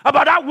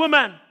about that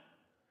woman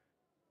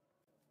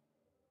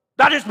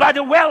that is by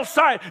the well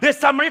side, the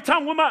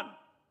Samaritan woman.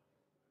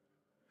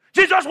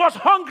 Jesus was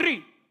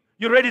hungry.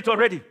 You read it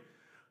already.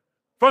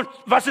 From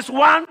verses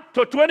 1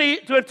 to 20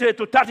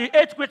 to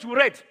 38, which we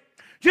read.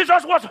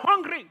 Jesus was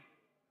hungry.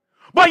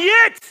 But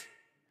yet,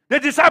 the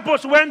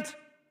disciples went.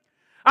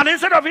 And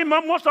instead of him,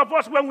 most of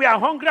us, when we are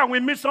hungry and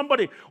we miss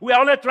somebody, we are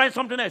only trying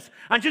something else.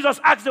 And Jesus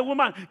asked the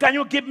woman, can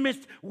you give me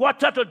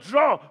water to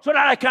draw so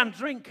that I can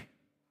drink?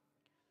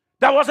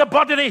 There was a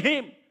burden in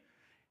him.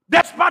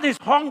 Despite his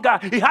hunger,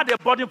 he had a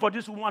burden for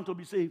this woman to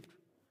be saved.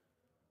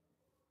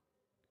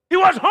 He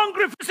was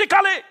hungry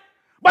physically,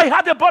 but he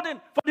had a burden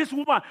for this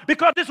woman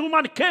because this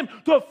woman came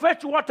to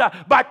fetch water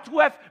by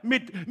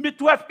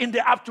mid-12 in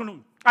the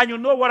afternoon. And you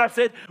know what I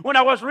said? When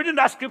I was reading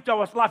that scripture, I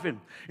was laughing.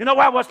 You know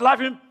why I was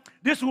laughing?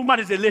 This woman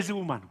is a lazy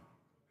woman.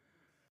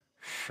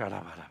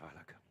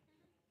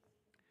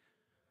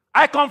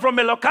 I come from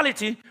a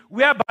locality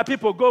whereby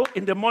people go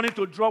in the morning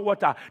to draw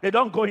water. They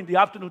don't go in the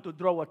afternoon to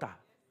draw water.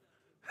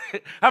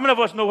 How many of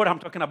us know what I'm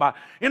talking about?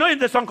 You know,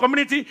 in some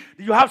community,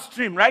 you have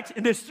stream, right?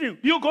 In the stream,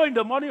 you go in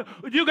the morning,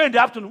 you go in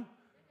the afternoon.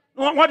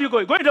 What do you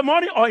go? Go in the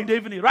morning or in the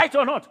evening, right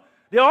or not?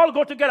 They all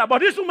go together. But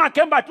this woman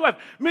came by 12.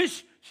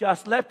 Means she has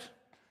slept.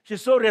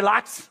 She's so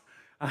relaxed.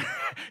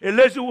 A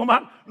lazy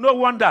woman, no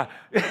wonder.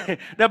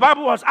 The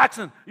Bible was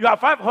asking, you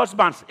have 5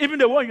 husbands. Even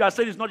the one you are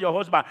saying is not your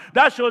husband.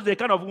 That shows the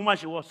kind of woman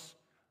she was.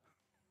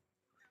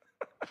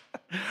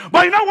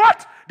 But you know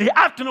what? The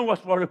afternoon was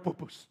for a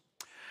purpose.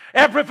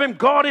 Everything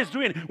God is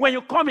doing, when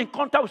you come in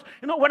contact with,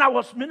 you know, one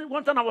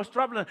time I was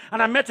traveling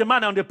and I met a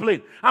man on the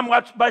plane.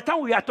 By the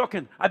time we are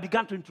talking, I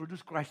began to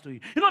introduce Christ to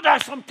you. You know, there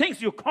are some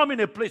things you come in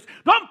a place.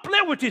 Don't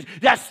play with it.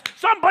 There's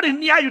somebody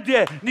near you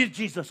there needs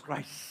Jesus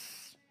Christ.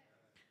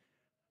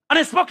 And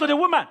he spoke to the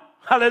woman.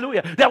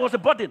 Hallelujah. There was a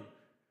burden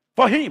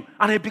for him.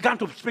 And he began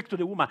to speak to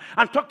the woman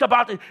and talked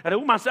about it. And the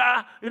woman said,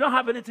 you don't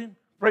have anything?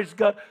 Praise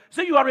God.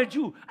 Say, you are a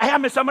Jew. I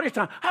am a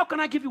Samaritan. How can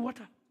I give you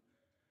water?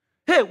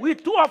 Hey, we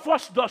two of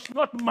us does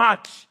not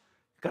match.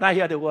 Can I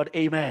hear the word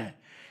amen?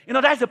 You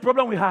know, that's the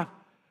problem we have.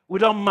 We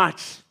don't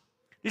match.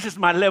 This is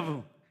my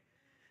level.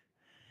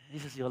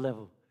 This is your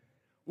level.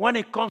 When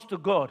it comes to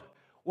God,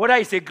 whether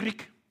it's a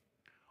Greek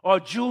or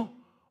Jew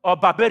or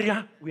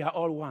barbarian, we are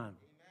all one.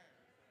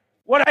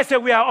 What I say,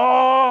 we are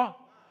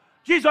all.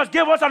 Jesus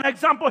gave us an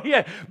example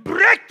here.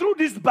 Break through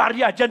this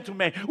barrier,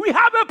 gentlemen. We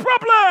have a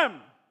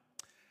problem.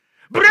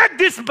 Break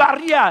this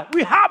barrier.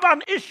 We have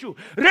an issue.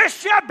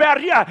 Racial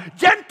barrier,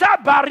 gender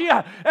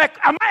barrier,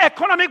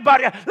 economic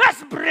barrier.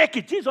 Let's break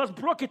it. Jesus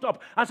broke it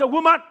up and said,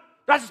 woman,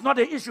 that is not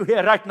the issue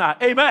here right now.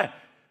 Amen.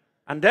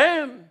 And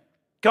then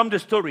come the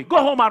story.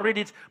 Go home and read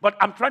it. But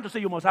I'm trying to say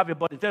you must have a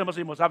burden. Tell them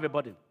you must have a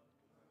burden.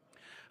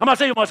 I'm going to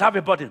say you must have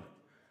a burden.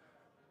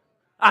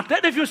 And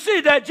then if you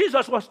see that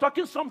Jesus was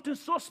talking something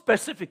so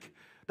specific.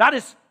 That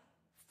is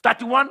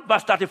 31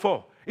 verse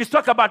 34. He's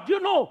talking about,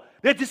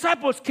 the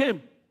disciples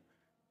came.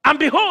 And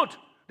behold,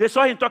 they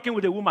saw him talking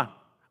with a woman.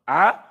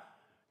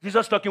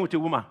 Jesus talking with a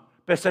woman.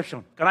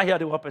 Perception. Can I hear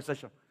the word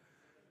perception?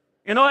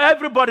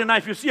 Everybody now,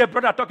 if you see a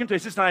brother talking to a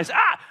sister, and say,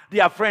 they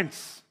are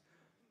friends.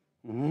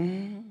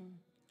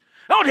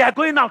 No, they are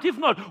going out. If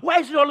not, why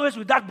is he always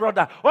with that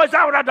brother? Or is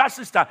that with that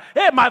sister?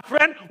 Hey, my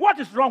friend, what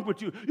is wrong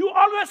with you? You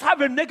always have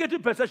a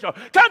negative perception.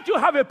 Can't you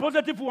have a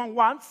positive one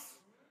once?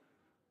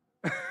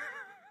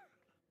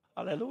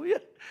 Hallelujah.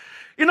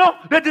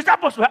 The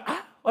disciples were,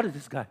 what is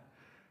this guy?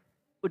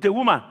 With a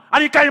woman.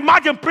 And you can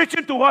imagine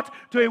preaching to what?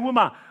 To a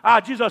woman.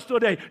 Jesus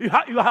told her,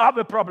 you have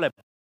a problem.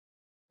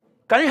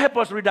 Can you help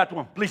us read that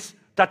one, please?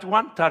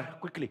 31,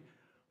 quickly.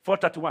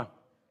 4:31.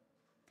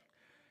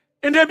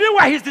 In the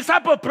meanwhile, his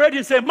disciple prayed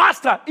and said,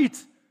 Master,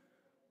 eat.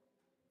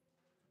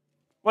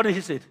 What did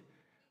he say?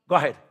 Go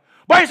ahead.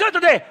 But he said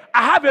today,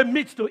 I have a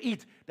meat to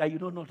eat that you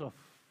know not of.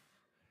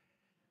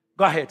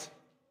 Go ahead.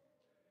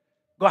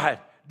 Go ahead.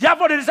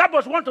 Therefore, the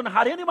disciples want to know,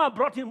 had any man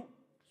brought him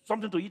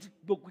something to eat?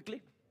 Go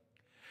quickly.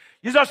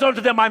 Jesus said to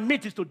them, my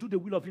meat is to do the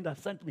will of him that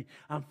sent me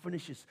and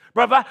finishes.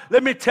 Brother,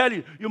 let me tell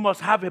you, you must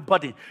have a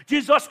body.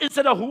 Jesus,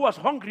 instead of who was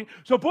hungry,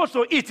 supposed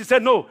to eat, he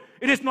said, no,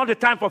 it is not the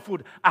time for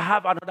food. I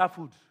have another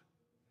food.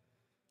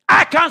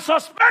 I can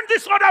suspend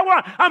this other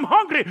one. I'm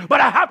hungry, but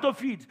I have to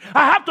feed.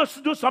 I have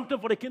to do something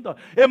for the kingdom.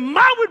 A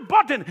man with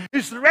burden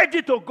is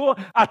ready to go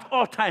at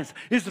all times.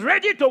 He's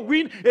ready to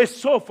win a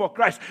soul for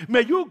Christ.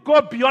 May you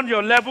go beyond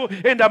your level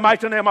in the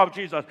mighty name of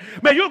Jesus.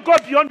 May you go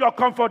beyond your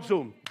comfort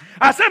zone.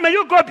 I say, may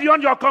you go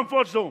beyond your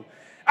comfort zone.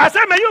 I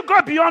say, may you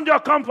go beyond your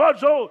comfort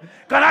zone.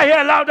 Can I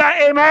hear louder?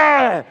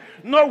 Amen.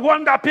 No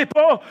wonder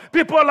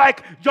people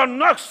like John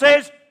Knox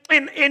says,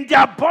 in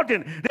their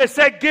burden, they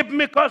say, give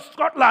me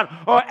Scotland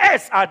or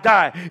else I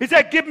die. He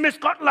said, give me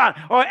Scotland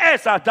or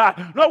else I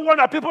die. No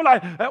wonder people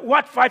like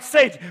Watford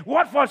says.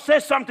 Watford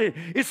says something.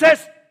 He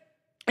says,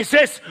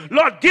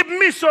 Lord, give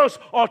me souls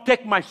or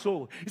take my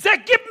soul. He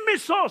said, give me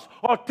souls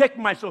or take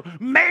my soul.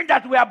 Men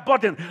that were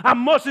burdened. And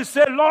Moses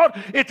said, Lord,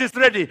 it is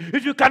ready.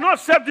 If you cannot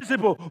save this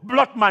people,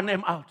 blot my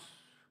name out.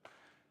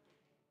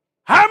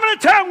 How many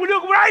times will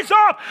you rise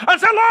up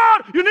and say,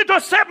 Lord, you need to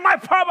save my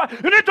father,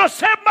 you need to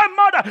save my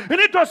mother, you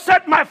need to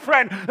save my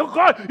friend.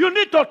 God, you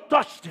need to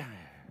touch them.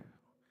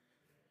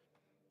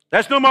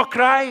 There's no more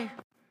cry.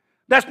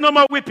 There's no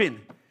more weeping.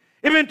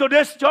 Even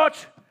today's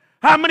church,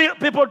 how many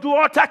people do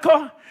altar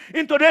call?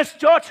 In today's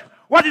church,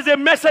 what is the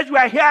message we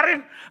are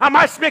hearing? Am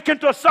I speaking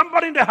to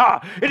somebody in the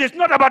heart? It is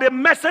not about a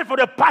message for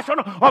the passion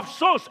of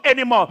souls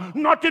anymore.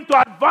 Nothing to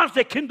advance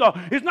the kingdom.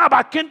 It's not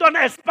about kingdom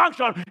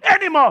expansion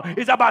anymore.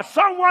 It's about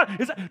someone.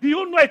 Do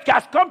you know it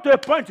has come to a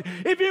point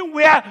even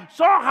where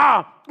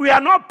somehow we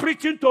are not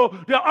preaching to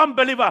the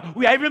unbeliever.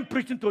 We are even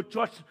preaching to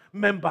church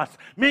members.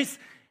 Means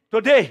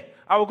today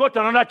I will go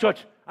to another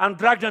church and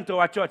drag them to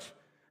our church.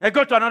 I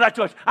go to another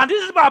church. And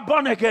this is about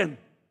born again.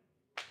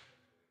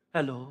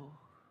 Hello.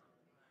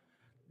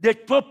 The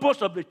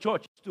purpose of the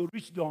church is to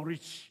reach the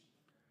unreached.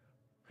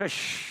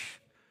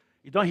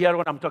 You don't hear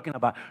what I'm talking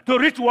about. To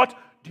reach what?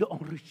 The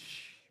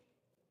unreached.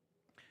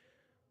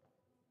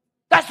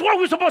 That's what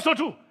we're supposed to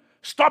do.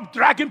 Stop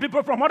dragging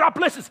people from other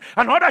places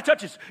and other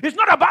churches. It's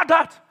not about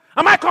that.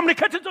 Am I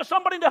communicating to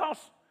somebody in the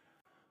house?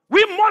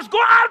 We must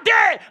go out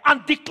there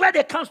and declare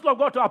the counsel of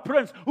God to our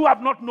parents who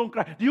have not known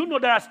Christ. Do you know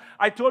that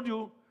I told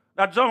you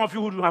that some of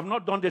you who have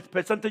not done the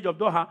percentage of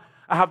Doha,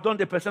 I have done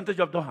the percentage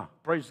of Doha.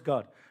 Praise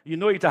God. You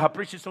know it. I have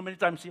preached it so many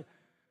times here.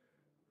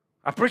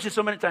 I preached it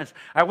so many times.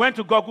 I went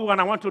to Google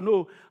and I want to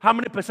know how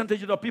many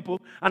percentage of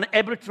people and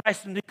every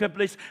tribe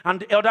place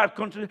and the other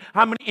countries,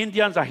 how many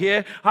Indians are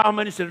here, how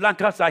many Sri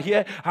Lankans are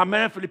here, how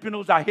many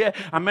Filipinos are here,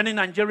 how many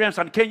Nigerians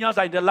and Kenyans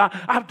are in the land.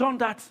 I've done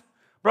that.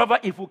 Brother,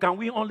 if we can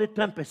win only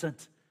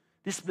 10%,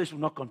 this place will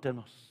not contain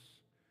us.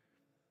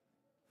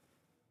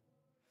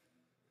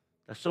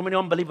 There's so many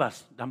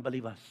unbelievers than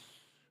believers.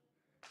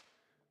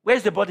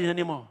 Where's the body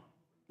anymore?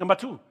 Number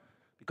 2.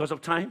 Because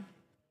of time.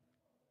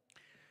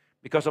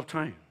 Because of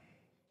time.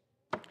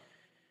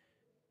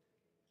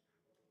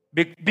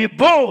 Be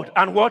bold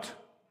and what?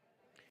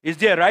 Is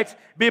there, right?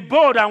 Be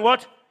bold and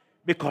what?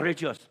 Be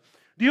courageous.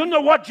 Do you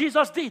know what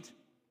Jesus did?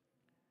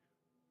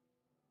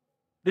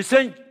 The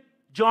St.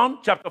 John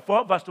chapter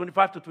 4, verse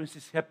 25 to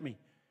 26. Help me.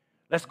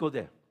 Let's go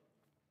there.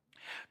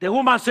 The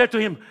woman said to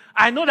him,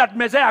 I know that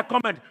Messiah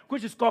cometh,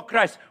 which is called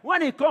Christ.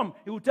 When he come,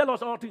 he will tell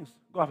us all things.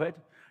 Go ahead.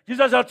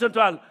 Jesus said to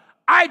her,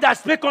 I that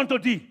speak unto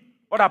thee.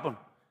 What happened?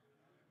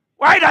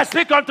 Why that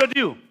speak unto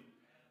you?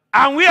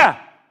 And where?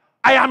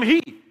 I am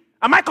he.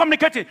 Am I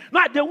communicating?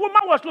 Now, the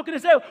woman was looking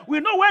and said, we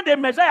know when the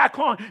Messiah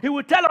comes, he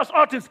will tell us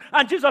all things.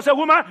 And Jesus said,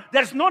 woman,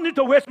 there's no need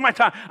to waste my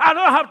time. I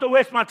don't have to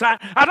waste my time.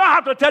 I don't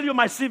have to tell you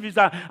my CVs.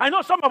 I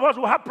know some of us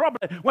will have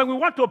problems when we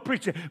want to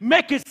preach.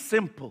 Make it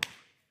simple.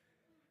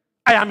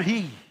 I am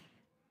he.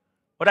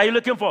 What are you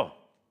looking for?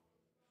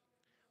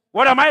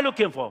 What am I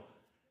looking for?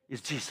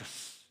 It's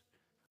Jesus.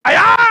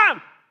 I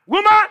am.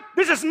 Woman,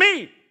 this is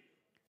me.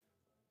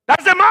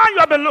 That's the man you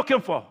have been looking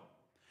for.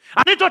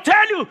 I need to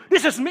tell you,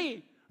 this is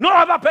me. No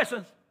other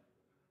person.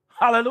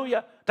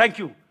 Hallelujah. Thank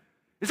you.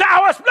 He said, I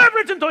was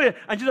everything to you.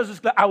 And Jesus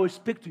is like, I will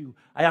speak to you.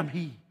 I am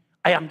he.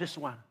 I am this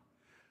one.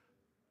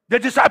 The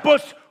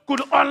disciples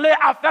could only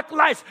affect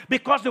lives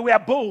because they were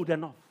bold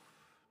enough.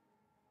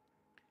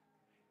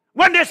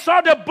 When they saw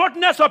the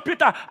boldness of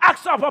Peter,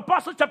 Acts of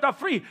Apostles chapter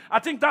 3, I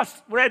think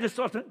that's where it is,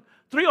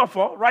 3 or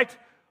 4, right?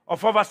 Or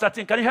 4 verse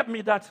 13. Can you help me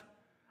with that?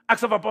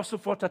 Acts of Apostles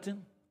 4:13.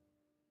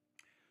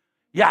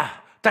 Yeah.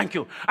 Thank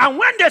you. And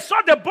when they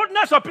saw the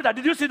boldness of Peter,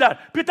 did you see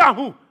that? Peter and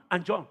who?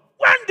 And John.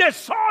 When they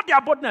saw their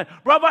boldness,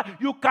 brother,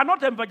 you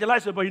cannot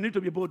evangelize, but you need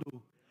to be bold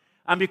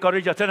and be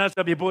courageous. Tell us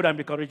to be bold and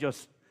be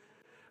courageous.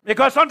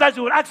 Because sometimes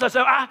you will ask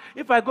yourself,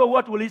 if I go,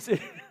 what will he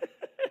say?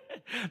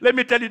 Let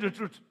me tell you the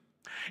truth.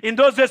 In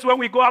those days when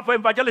we go out for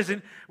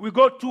evangelism, we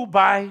go two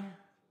by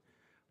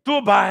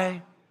two.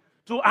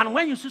 And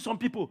when you see some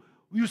people,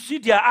 you see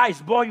their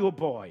eyes, boy, oh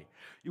boy.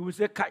 You will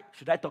say,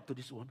 should I talk to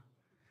this one?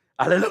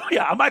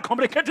 Hallelujah. Am I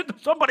communicating to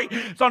somebody?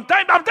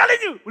 Sometimes I'm telling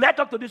you, will I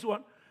talk to this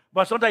one?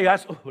 But sometimes you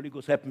ask, oh, Holy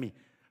Ghost, help me.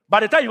 By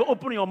the time you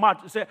open your mouth,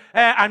 you say,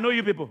 I know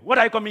you people. What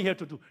are you coming here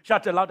to do?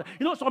 Shout it louder.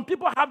 You know, some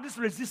people have this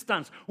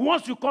resistance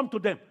once you come to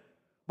them.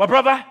 But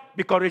brother,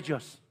 be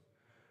courageous.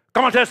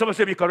 Come on, tell someone,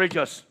 say, be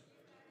courageous.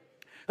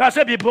 I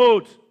say, be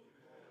bold.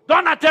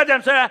 Don't tell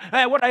them, say,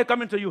 what are you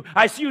coming to you?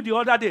 I see you the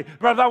other day.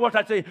 Brother, what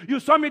I say? You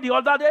saw me the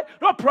other day?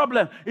 No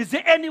problem. Is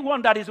there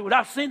anyone that is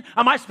without sin?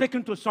 Am I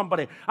speaking to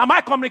somebody? Am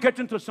I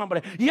communicating to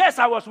somebody? Yes,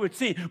 I was with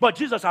sin, but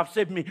Jesus has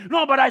saved me.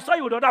 No, but I saw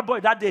you with other boy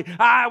that day.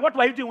 What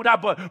were you doing with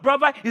that boy?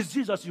 Brother, it's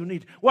Jesus you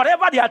need.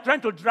 Whatever they are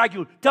trying to drag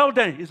you, tell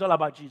them it's all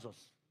about Jesus.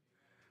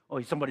 Oh,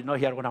 is somebody not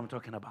hearing what I'm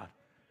talking about?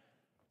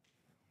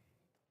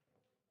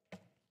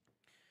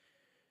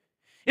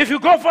 If you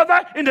go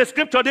further in the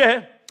scripture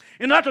there,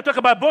 in order to talk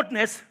about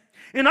boldness,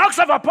 in Acts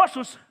of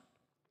Apostles,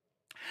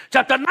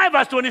 chapter 9,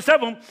 verse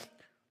 27,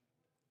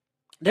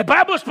 the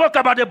Bible spoke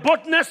about the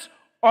boldness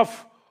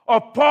of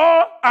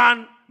Paul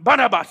and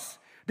Barnabas.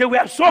 They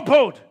were so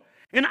bold.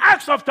 In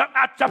Acts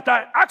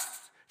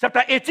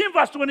chapter 18,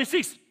 verse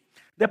 26,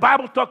 the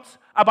Bible talks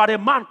about a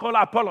man called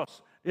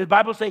Apollos. The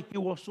Bible says he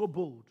was so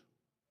bold.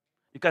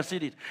 You can see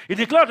it. He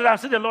declared that I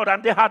see the Lord,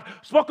 and they had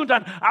spoken to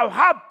him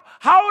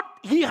how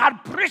he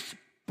had preached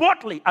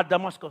boldly at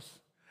Damascus.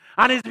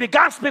 And he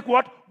began to speak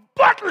what?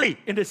 Boldly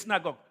in the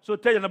synagogue. So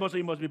tell your neighbor, say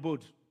you must be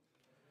bold.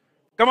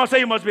 Come on, say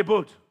you must be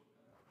bold.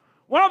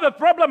 One of the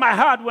problems I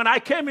had when I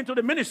came into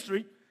the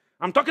ministry,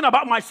 I'm talking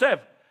about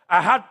myself,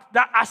 I had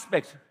that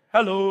aspect.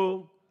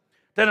 Hello.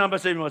 Tell your neighbor,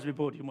 say you must be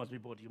bold, you must be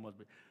bold, you must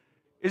be.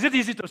 Is it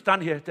easy to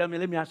stand here? Tell me,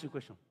 let me ask you a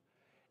question.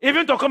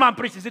 Even to come and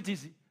preach, is it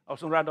easy? I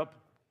was round up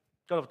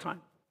because of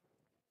time.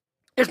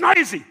 It's not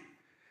easy.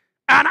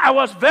 And I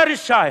was very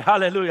shy.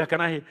 Hallelujah.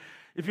 Can I hear?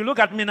 If you look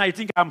at me now, you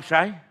think I'm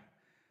shy?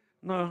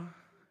 No.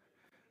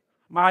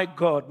 My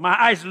God, my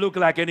eyes look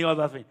like any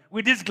other thing.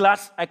 With this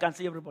glass, I can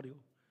see everybody.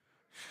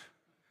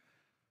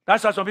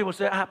 That's why some people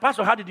say,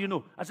 Pastor, how did you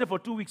know? I said, for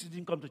 2 weeks, he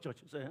didn't come to church.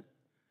 I said,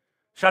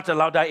 shout a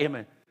louder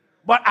amen.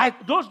 But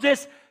those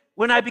days,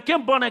 when I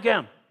became born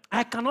again,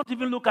 I cannot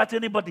even look at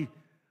anybody.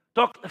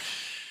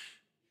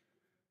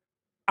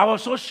 I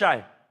was so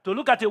shy. To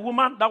look at a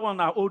woman, that was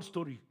an old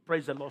story.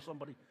 Praise the Lord,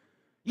 somebody.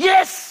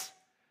 Yes!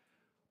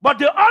 But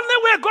the only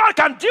way God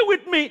can deal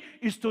with me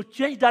is to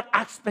change that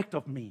aspect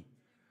of me.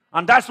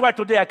 And that's why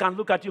today I can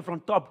look at you from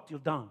top till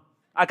down.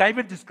 I can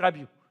even describe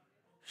you.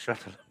 Shut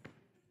up.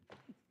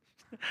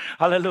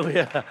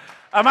 Hallelujah.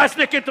 Am I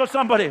speaking to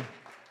somebody?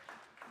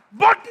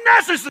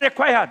 Boldness is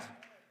required.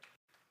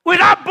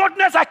 Without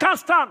boldness, I can't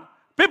stand.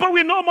 People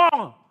will know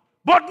more.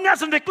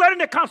 Boldness in declaring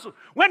the counsel.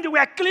 When they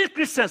were clean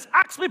Christians,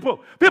 ask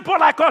people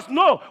like us,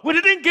 no, we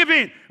didn't give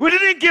in. We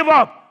didn't give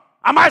up.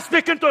 Am I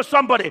speaking to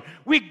somebody?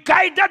 We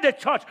guided the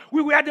church.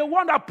 We were the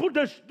one that put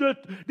the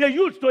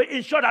youth to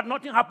ensure that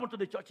nothing happened to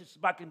the churches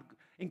back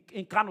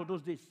in Kano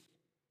those days.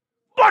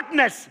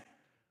 Boldness.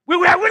 We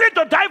were willing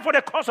to die for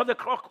the cause of the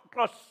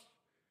cross.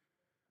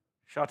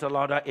 Shout out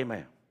louder,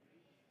 amen.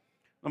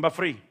 Number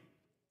 3.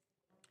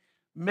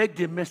 Make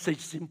the message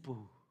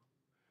simple.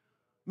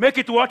 Make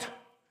it what?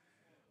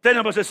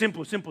 Tell them, say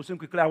simple, simple,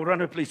 simple, quickly. I will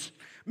run it, please.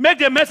 Make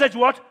the message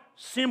what?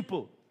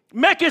 Simple.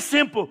 Make it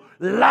simple,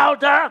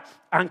 louder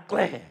and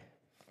clear.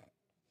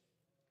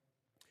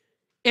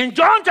 In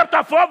John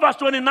chapter 4, verse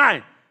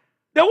 29,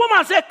 the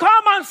woman said,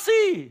 come and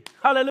see.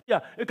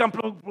 Hallelujah. You can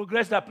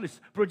progress that, please.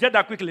 Project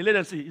that quickly. Let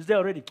them see. It's there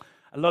already.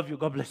 I love you.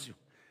 God bless you.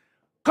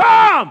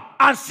 Come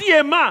and see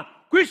a man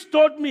which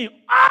told me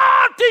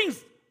all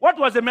things. What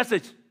was the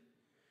message?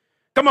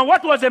 Come on,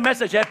 what was the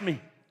message? Help me.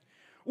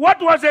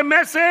 What was the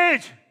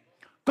message?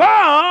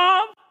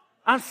 Come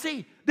and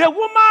see. The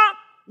woman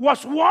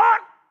was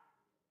what?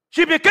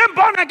 She became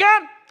born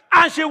again,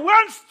 and she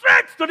went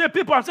straight to the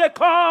people and said,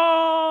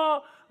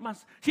 come.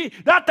 See,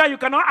 that time you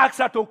cannot ask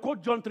her to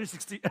quote John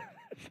 3:16.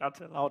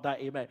 Shout louder,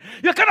 amen.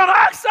 You cannot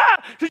ask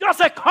her. She just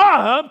said,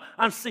 come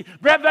and see.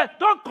 Brother,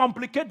 don't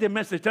complicate the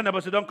message. Tell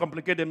neighbor, don't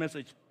complicate the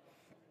message.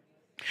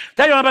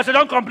 Tell your neighbor,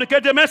 don't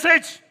complicate the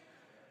message.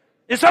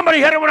 Is somebody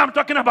hearing what I'm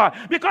talking about?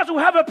 Because we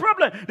have a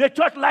problem. The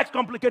church likes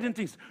complicating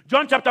things.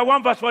 John chapter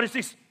 1, verse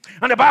 46.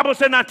 And the Bible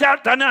said,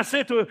 Nathanael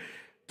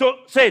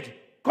said,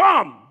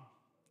 come.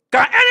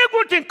 Can any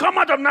good thing come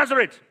out of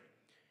Nazareth?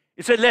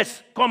 He said,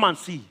 let's come and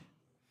see.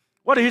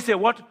 What did he say?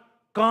 What?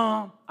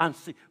 Come and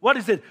see. What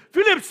is it?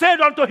 Philip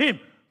said unto him,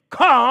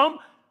 come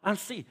and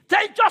see.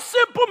 Take just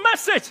simple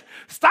message.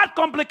 Start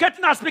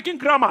complicating and speaking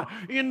grammar.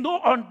 You know,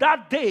 on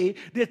that day,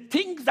 the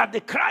things that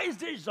the Christ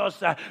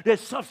Jesus, the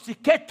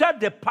sophisticated,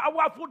 the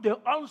powerful, the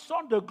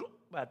unsung, the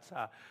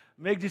but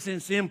make this in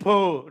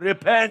simple.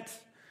 Repent.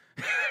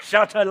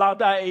 Shout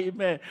louder,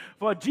 amen.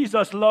 For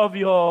Jesus loves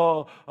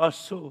your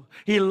soul.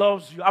 He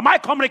loves you. Am I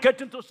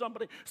communicating to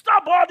somebody?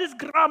 Stop all this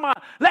grammar.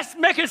 Let's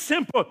make it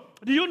simple.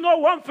 Do you know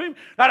one thing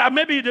that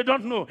maybe they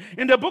don't know?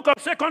 In the book of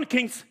 2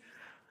 Kings,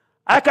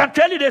 I can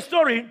tell you the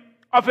story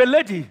of a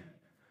lady.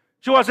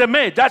 She was a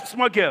maid, that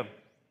small girl.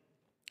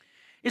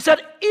 He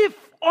said, if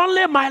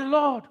only my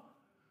Lord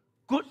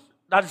could,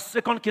 that is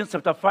 2 Kings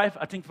chapter 5,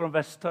 I think from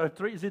verse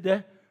 3, is it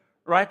there?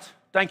 Right?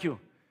 Thank you.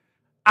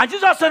 And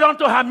Jesus said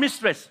unto her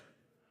mistress,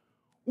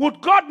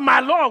 would God my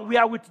Lord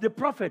were with the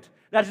prophet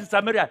that is in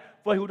Samaria,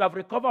 for he would have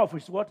recovered of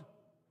his what?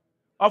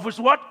 Of his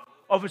what?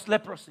 Of his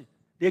leprosy.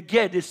 The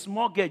girl, the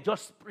small girl,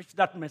 just preached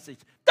that message.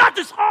 That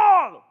is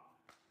all.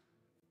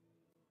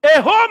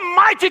 A whole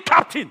mighty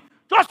captain.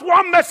 Just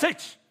one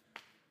message.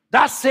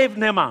 That saved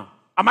Naaman.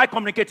 Am I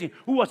communicating?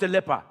 Who was a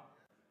leper?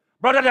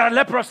 Brother, there are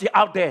leprosy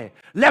out there.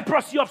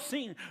 Leprosy of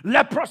sin.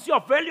 Leprosy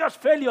of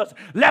failures.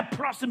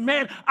 Leprosy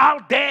men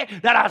out there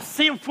that are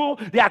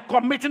sinful. They are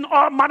committing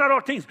all manner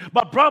of things.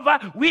 But brother,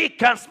 we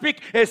can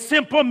speak a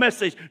simple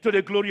message to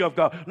the glory of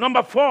God.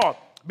 Number 4,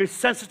 be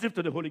sensitive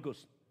to the Holy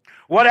Ghost.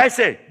 What I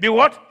say? Be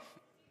what?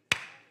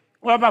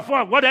 Number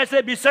 4, what I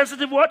say? Be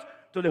sensitive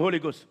what? To the Holy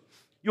Ghost.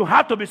 You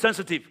have to be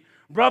sensitive.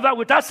 Brother,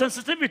 without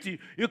sensitivity,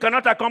 you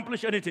cannot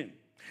accomplish anything.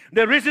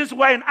 The reasons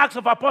why in Acts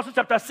of Apostles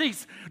chapter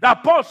 6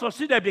 that Paul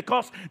succeeded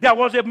because there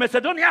was a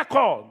Macedonia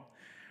call.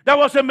 There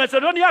was a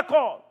Macedonia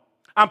call.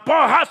 And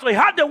Paul he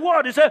had the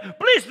word. He said,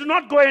 please do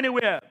not go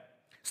anywhere.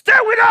 Stay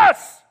with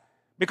us.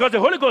 Because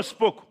the Holy Ghost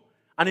spoke.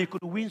 And he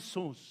could win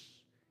souls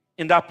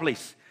in that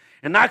place.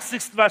 In Acts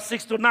 6 verse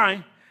 6 to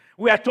 9,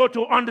 we are told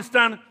to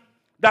understand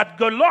that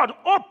the Lord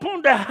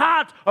opened the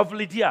heart of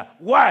Lydia.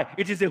 Why?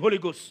 It is the Holy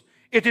Ghost.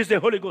 It is the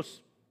Holy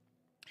Ghost.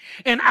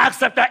 In Acts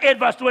chapter 8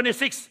 verse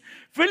 26,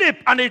 Philip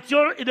and the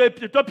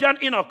Ethiopian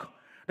eunuch,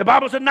 the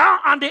Bible said, now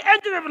and the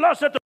angel of the Lord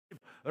said to him,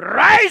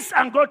 rise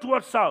and go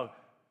towards south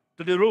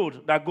to the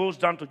road that goes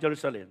down to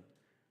Jerusalem.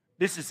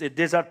 This is a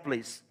desert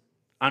place.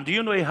 And do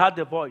you know he heard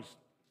the voice?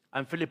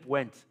 And Philip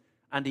went,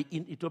 and the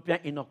Ethiopian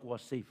eunuch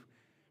was safe.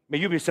 May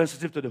you be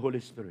sensitive to the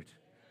Holy Spirit.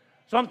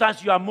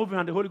 Sometimes you are moving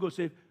and the Holy Ghost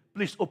says,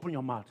 please open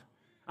your mouth.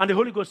 And the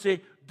Holy Ghost says,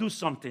 do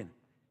something.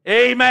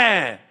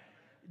 Amen.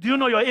 Do you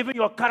know even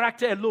your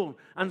character alone?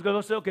 And God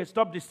will say, okay,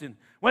 stop this thing.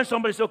 When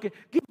somebody says, okay,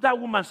 give that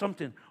woman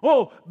something.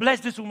 Oh, bless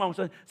this woman.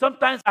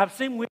 Sometimes I've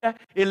seen where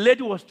a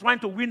lady was trying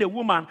to win a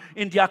woman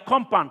in their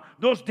compound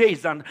those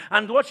days. And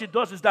what she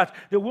does is that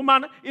the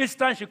woman, each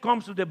time she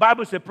comes to the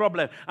Bible, is a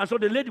problem. And so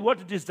the lady, what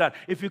it is that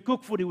if you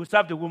cook food, he will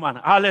serve the woman.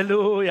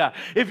 Hallelujah.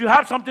 If you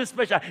have something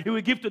special, he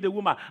will give to the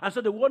woman. And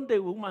so the one day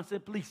the woman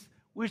said, please,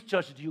 which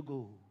church do you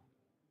go?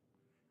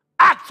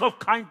 Acts of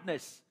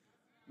kindness.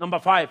 Number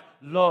 5,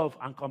 love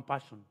and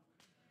compassion.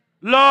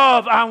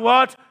 Love and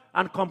what?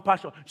 And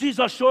compassion.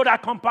 Jesus showed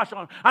that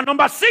compassion. And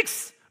number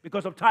 6,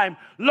 because of time,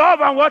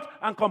 love and what?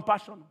 And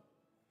compassion.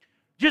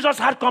 Jesus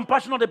had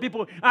compassion on the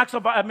people.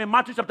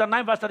 Matthew chapter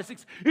 9 verse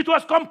 36. It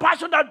was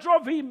compassion that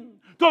drove him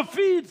to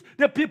feed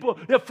the people,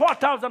 the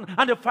 4,000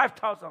 and the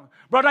 5,000.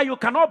 Brother, you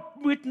cannot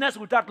witness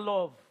without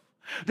love.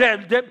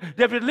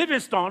 David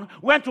Livingstone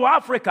went to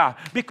Africa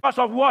because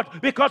of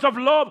what? Because of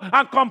love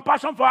and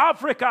compassion for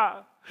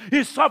Africa.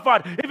 He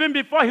suffered even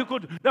before he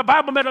could. The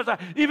Bible made us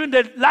even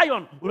the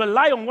lion,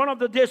 one of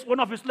the days, one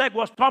of his legs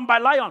was torn by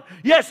lion.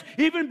 Yes,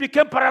 he even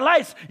became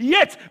paralyzed.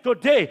 Yet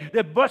today,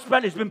 the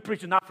gospel is being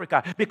preached in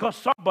Africa because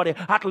somebody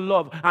had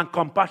love and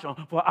compassion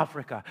for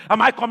Africa.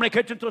 Am I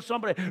communicating to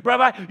somebody?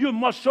 Brother, you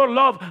must show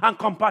love and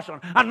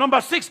compassion. And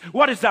number 6,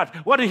 what is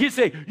that? What did he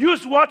say?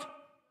 Use what?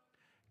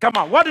 Come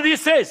on, what did he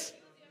say?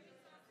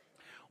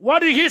 What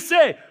did he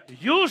say?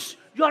 Use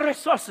your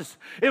resources.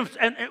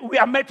 And we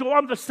are made to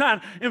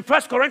understand in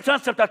 1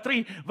 Corinthians chapter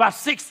 3, verse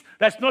 6.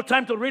 There's no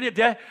time to read it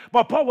there.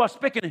 But Paul was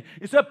speaking.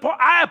 He said,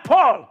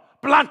 Paul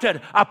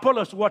planted,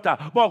 Apollos water,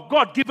 but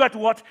God giveth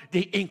what?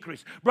 The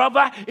increase.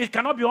 Brother, it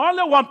cannot be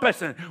only one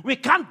person. We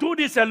can't do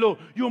this alone.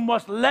 You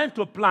must learn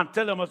to plant.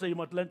 Tell them, I say, you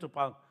must learn to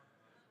plant.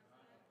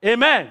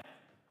 Amen.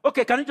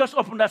 Okay, can you just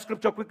open that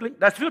scripture quickly?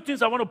 There's a few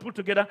things I want to put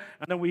together,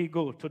 and then we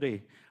go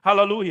today.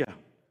 Hallelujah.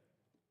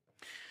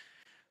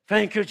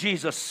 Thank you,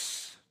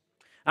 Jesus.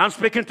 I'm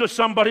speaking to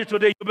somebody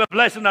today. You'll be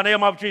blessed in the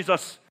name of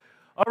Jesus.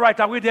 All right,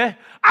 are we there?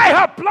 I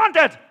have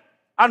planted,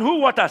 and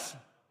who waters?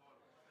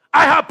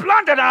 I have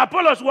planted, and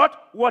Apollos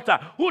what? Water.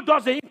 Who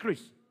does the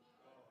increase?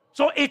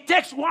 So it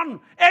takes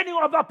any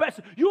other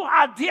person. You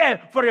are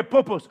there for a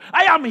purpose.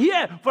 I am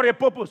here for a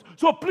purpose.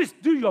 So please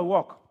do your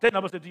work. Tell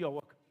them to do your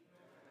work.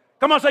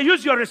 Come on, say,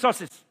 use your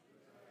resources.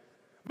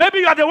 Maybe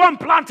you are the one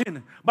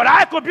planting, but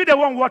I could be the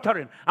one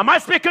watering. Am I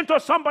speaking to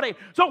somebody?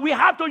 So we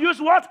have to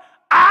use what?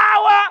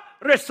 Our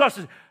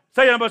resources.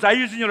 Say, are you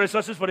using your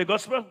resources for the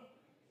gospel?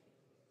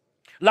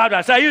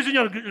 Louder. Say, are you using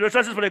your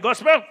resources for the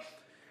gospel?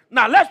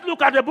 Now, let's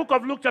look at the book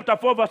of Luke chapter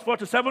 4, verse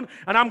 47,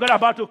 and I'm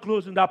about to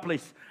close in that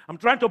place. I'm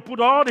trying to put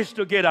all this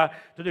together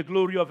to the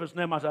glory of his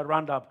name as I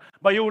round up.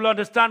 But you will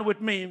understand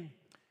with me.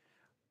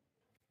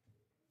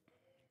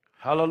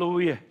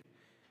 Hallelujah.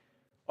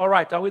 All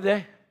right, are we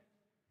there?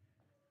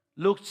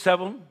 Luke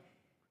 7.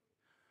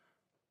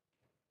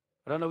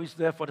 I don't know if it's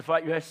there,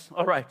 45 years.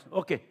 All right,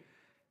 okay.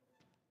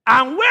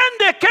 And when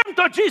they came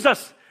to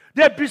Jesus,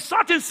 they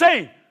besought him,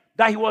 saying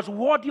that he was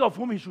worthy of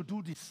whom he should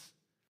do this.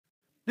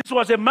 This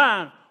was a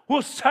man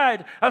whose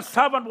child and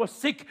servant was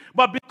sick,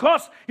 but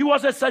because he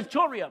was a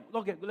centurion.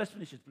 Okay, let's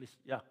finish it, please.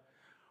 Yeah.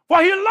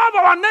 For he loved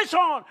our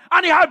nation,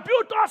 and he had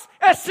built us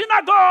a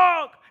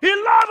synagogue. He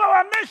loved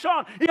our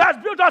nation. He has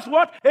built us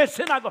what? A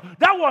synagogue.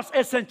 That was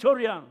a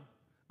centurion.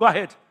 Go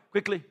ahead,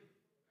 quickly.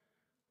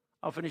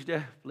 I'll finish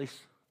there, please.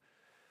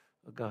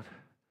 Oh, God.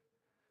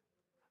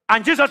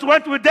 And Jesus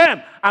went with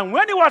them. And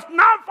when he was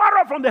now far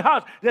off from the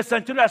house, the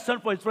centurion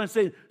sent for his friend,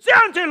 saying, say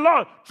unto the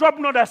Lord, trouble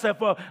not thyself,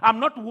 for I'm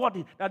not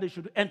worthy that they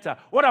should enter.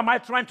 What am I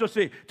trying to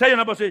say? Tell your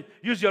neighbor, say,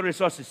 use your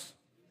resources.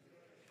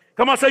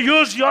 Come on, say,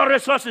 use your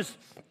resources.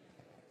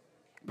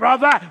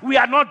 Brother, we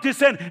are not the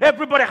same.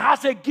 Everybody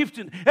has a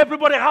gifting.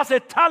 Everybody has a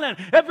talent.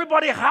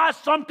 Everybody has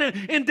something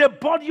in the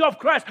body of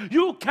Christ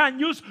you can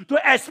use to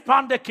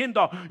expand the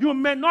kingdom. You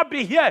may not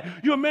be here.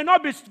 You may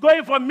not be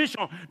going for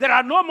mission. There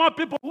are no more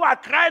people who are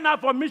crying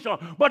out for mission,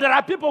 but there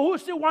are people who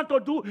still want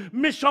to do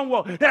mission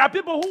work. There are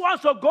people who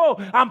want to go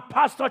and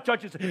pastor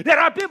churches. There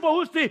are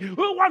people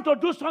who want to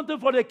do something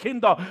for the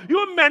kingdom.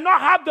 You may not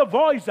have the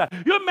voice.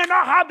 You may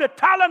not have the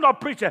talent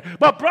of preaching,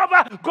 but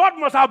brother, God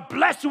must have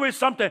blessed you with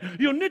something.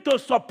 You need to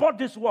support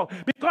this work,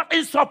 because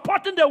in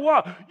supporting the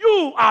work,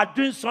 you are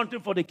doing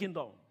something for the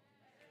kingdom.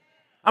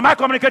 Am I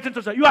communicating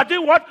to say you are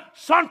doing what?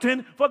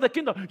 Something for the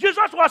kingdom.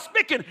 Jesus was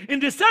speaking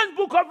in the same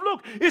book of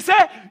Luke. He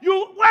said,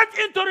 you went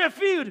into the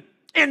field.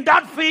 In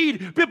that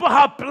field, people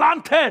have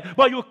planted,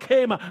 but you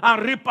came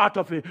and reap out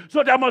of it.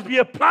 So there must be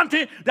a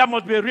planting, there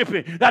must be a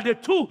reaping. That the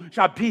two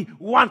shall be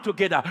one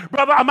together.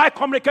 Brother, am I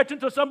communicating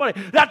to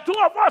somebody? That two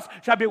of us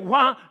shall be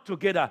one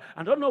together.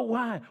 I don't know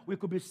why we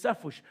could be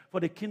selfish for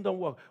the kingdom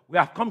work. We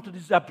have come to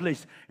this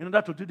place in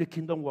order to do the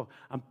kingdom work.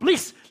 And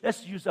please,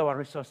 let's use our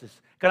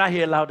resources. Can I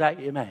hear louder?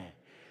 Amen.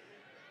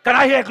 Can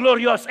I hear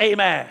glorious?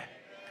 Amen.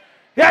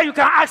 Here you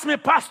can ask me,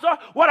 Pastor,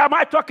 what am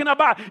I talking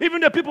about? Even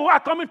the people who are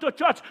coming to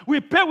church, we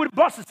pay with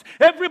buses.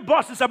 Every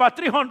bus is about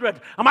 300.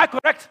 Am I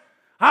correct?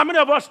 How many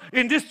of us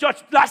in this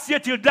church last year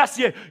till last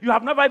year, you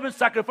have never even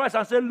sacrificed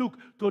and said, look,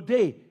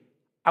 today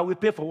I will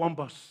pay for one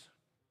bus.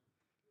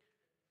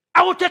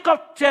 I will take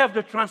care of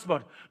the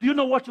transport. Do you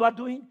know what you are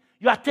doing?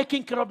 You are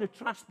taking care of the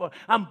transport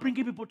and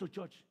bringing people to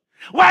church.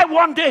 Why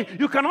one day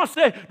you cannot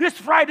say, this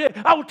Friday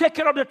I will take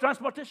care of the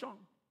transportation?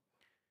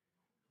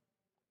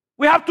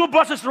 We have 2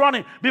 buses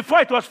running.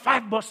 Before it was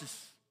 5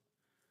 buses.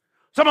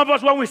 Some of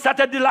us, when we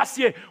started the last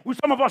year,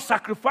 some of us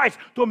sacrificed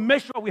to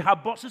make sure we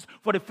have buses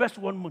for the first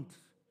 1 month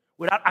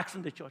without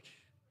asking the church.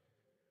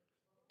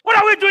 What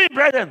are we doing,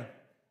 brethren?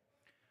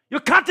 You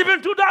can't even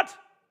do that.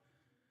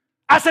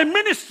 As a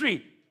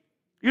ministry,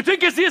 you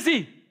think it's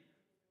easy?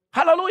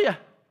 Hallelujah.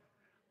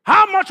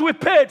 How much we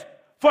paid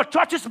for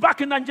churches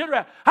back in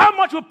Nigeria? How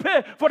much we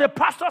pay for the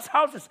pastors'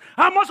 houses?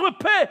 How much we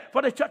pay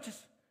for the churches?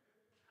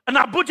 In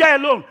Abuja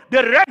alone,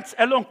 the rent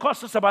alone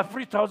costs us about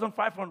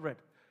 3,500.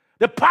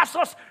 The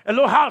pastor's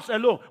alone, house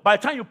alone, by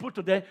the time you put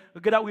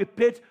together, we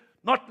paid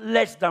not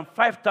less than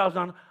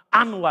 5,000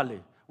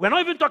 annually. We're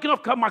not even talking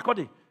of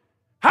Makurdi.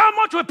 How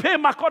much we pay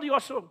Makurdi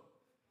also?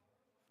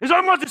 It's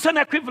almost the same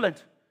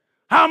equivalent.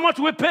 How much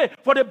we pay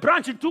for the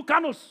branch in 2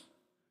 Kanos?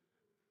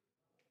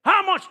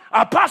 How much?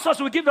 Our pastors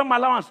will give them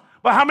allowance.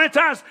 But how many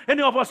times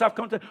any of us have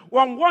counted?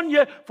 One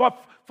year,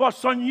 for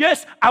some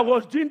years, I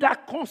was doing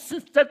that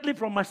consistently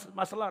from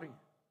my salary.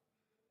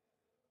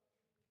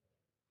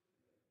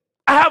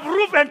 I have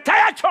roofed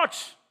entire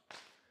church.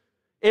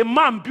 A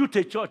man built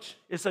a church,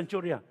 a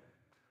centurion.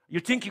 You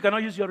think you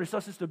cannot use your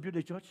resources to build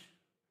a church?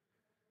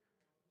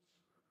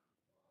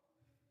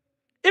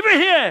 Even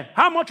here,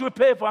 how much we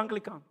pay for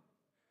Anglican?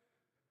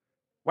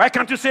 Why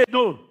can't you say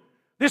no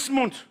this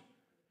month?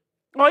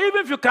 Or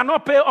even if you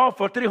cannot pay off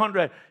for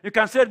 300, you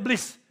can say,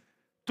 please,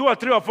 2 or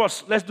 3 of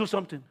us, let's do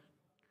something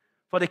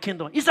for the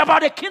kingdom. It's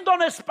about the kingdom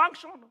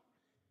expansion.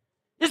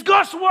 It's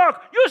God's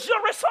work. Use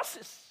your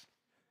resources.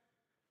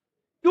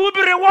 You will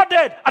be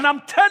rewarded. And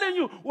I'm telling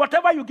you,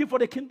 whatever you give for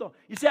the kingdom,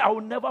 He said, I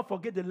will never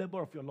forget the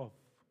labor of your love.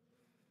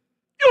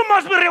 You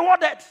must be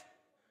rewarded.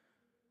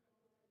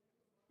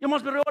 You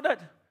must be rewarded.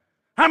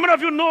 How many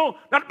of you know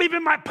that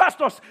even my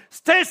pastor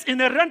stays in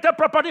a rented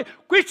property,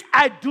 which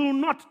I do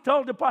not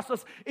tell the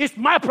pastors, it's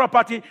my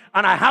property,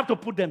 and I have to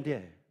put them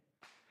there.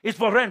 It's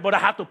for rent, but I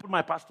have to put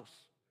my pastors.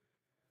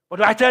 But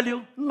do I tell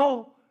you?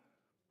 No.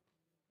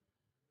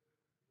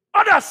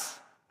 Others.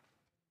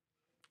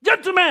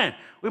 Gentlemen,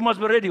 we must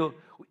be ready.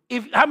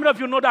 How many of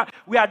you know that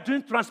we are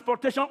doing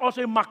transportation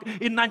also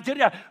in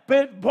Nigeria,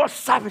 paying bus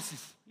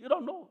services? You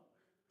don't know.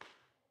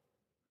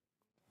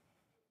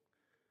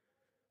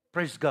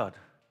 Praise God.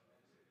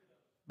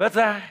 But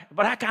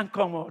I can't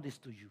come all this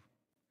to you.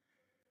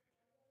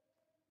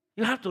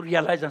 You have to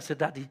realize and say,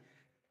 Daddy,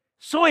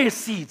 sow a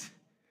seed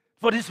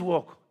for this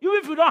work. Even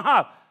if you don't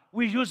have,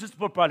 we use it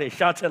properly.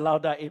 Shout it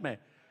louder, amen.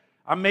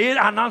 And may it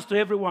announce to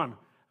everyone,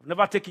 I've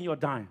never taken your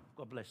dime.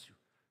 God bless you.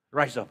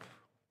 Rise up.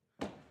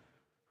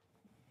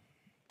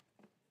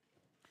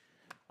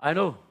 I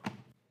know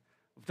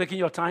I've taken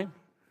your time,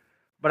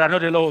 but I know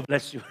the Lord will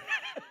bless you.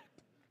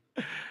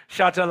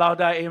 Shout it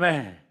louder,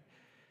 amen.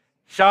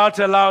 Shout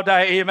it louder,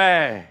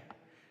 amen.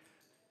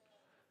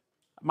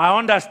 My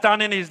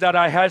understanding is that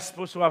I had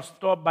supposed to have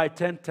stopped by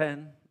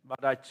 10:10,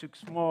 but I took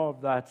more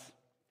of that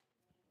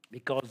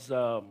because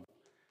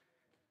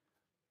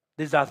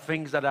these are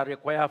things that are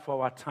required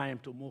for our time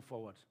to move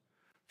forward.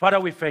 Father,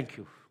 we thank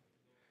you.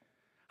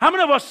 How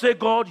many of us say,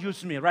 God,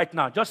 use me right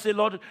now? Just say,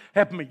 Lord,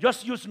 help me.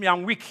 Just use me.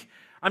 I'm weak.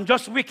 I'm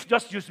just weak.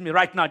 Just use me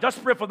right now.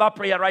 Just pray for that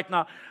prayer right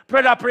now.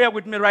 Pray that prayer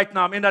with me right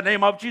now. In the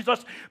name of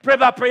Jesus, pray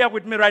that prayer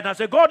with me right now.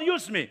 Say, God,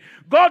 use me.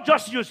 God,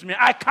 just use me.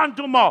 I can't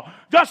do more.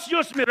 Just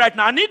use me right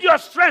now. I need your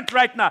strength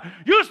right now.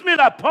 Use me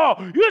like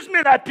Paul. Use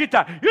me like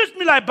Peter. Use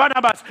me like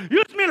Barnabas.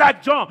 Use me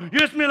like John.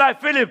 Use me like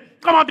Philip.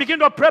 Come on, begin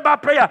to pray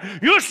that prayer.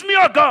 Use me,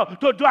 oh God,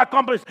 to do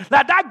accomplish.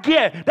 Like that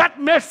girl, that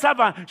maid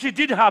servant, she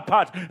did her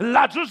part.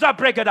 Lazusa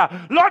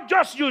Bregada. Lord,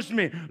 just use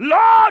me.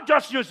 Lord,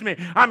 just use me.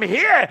 I'm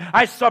here.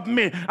 I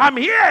submit. I'm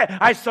here.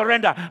 I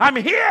surrender. I'm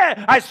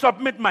here. I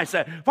submit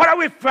myself. Father,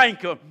 we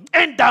thank you.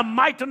 In the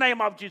mighty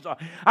name of Jesus.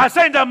 I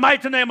say in the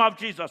mighty name of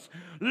Jesus.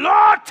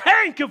 Lord,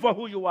 thank you for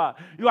who you are.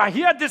 You are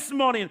here this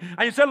morning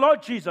and you say,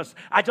 Lord Jesus,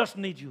 I just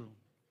need you.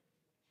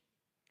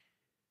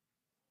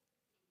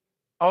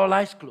 All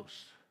eyes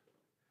closed.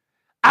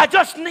 I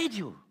just need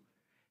you.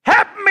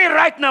 Help me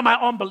right now, my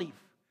unbelief.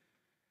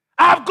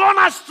 I've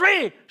gone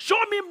astray. Show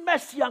me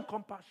mercy and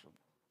compassion.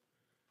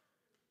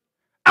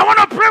 I want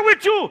to pray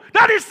with you.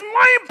 That is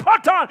more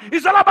important.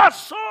 It's all about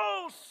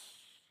souls.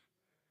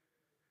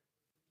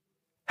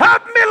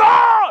 Help me,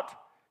 Lord.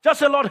 Just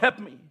say, Lord, help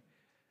me.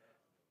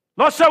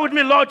 Lord, say with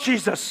me, Lord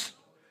Jesus,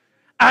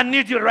 I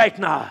need you right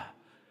now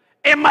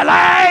in my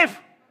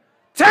life.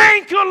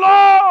 Thank you,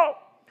 Lord,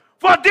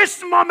 for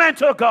this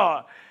moment, oh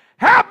God.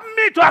 Help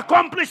me to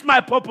accomplish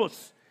my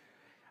purpose.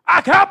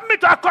 Help me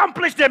to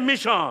accomplish the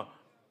mission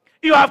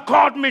you have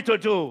called me to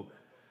do.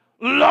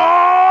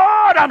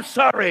 Lord, I'm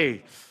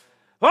sorry.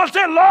 Lord,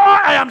 say, Lord,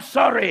 I am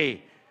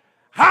sorry.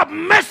 Have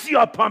mercy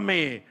upon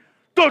me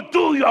to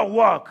do your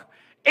work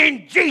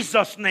in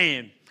Jesus'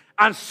 name.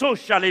 And so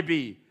shall it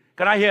be.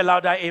 Can I hear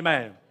louder?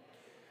 Amen.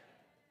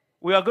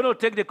 We are going to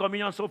take the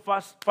communion so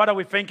fast. Father,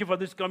 we thank you for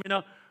this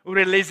communion. We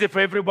release it for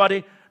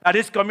everybody. That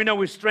this communion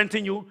will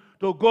strengthen you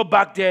to go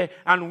back there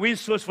and win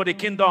souls for the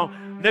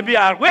kingdom. Maybe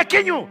I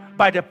awaken you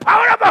by the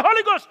power of the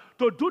Holy Ghost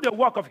to do the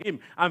work of Him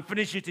and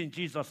finish it in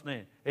Jesus'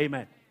 name.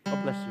 Amen.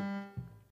 God bless you.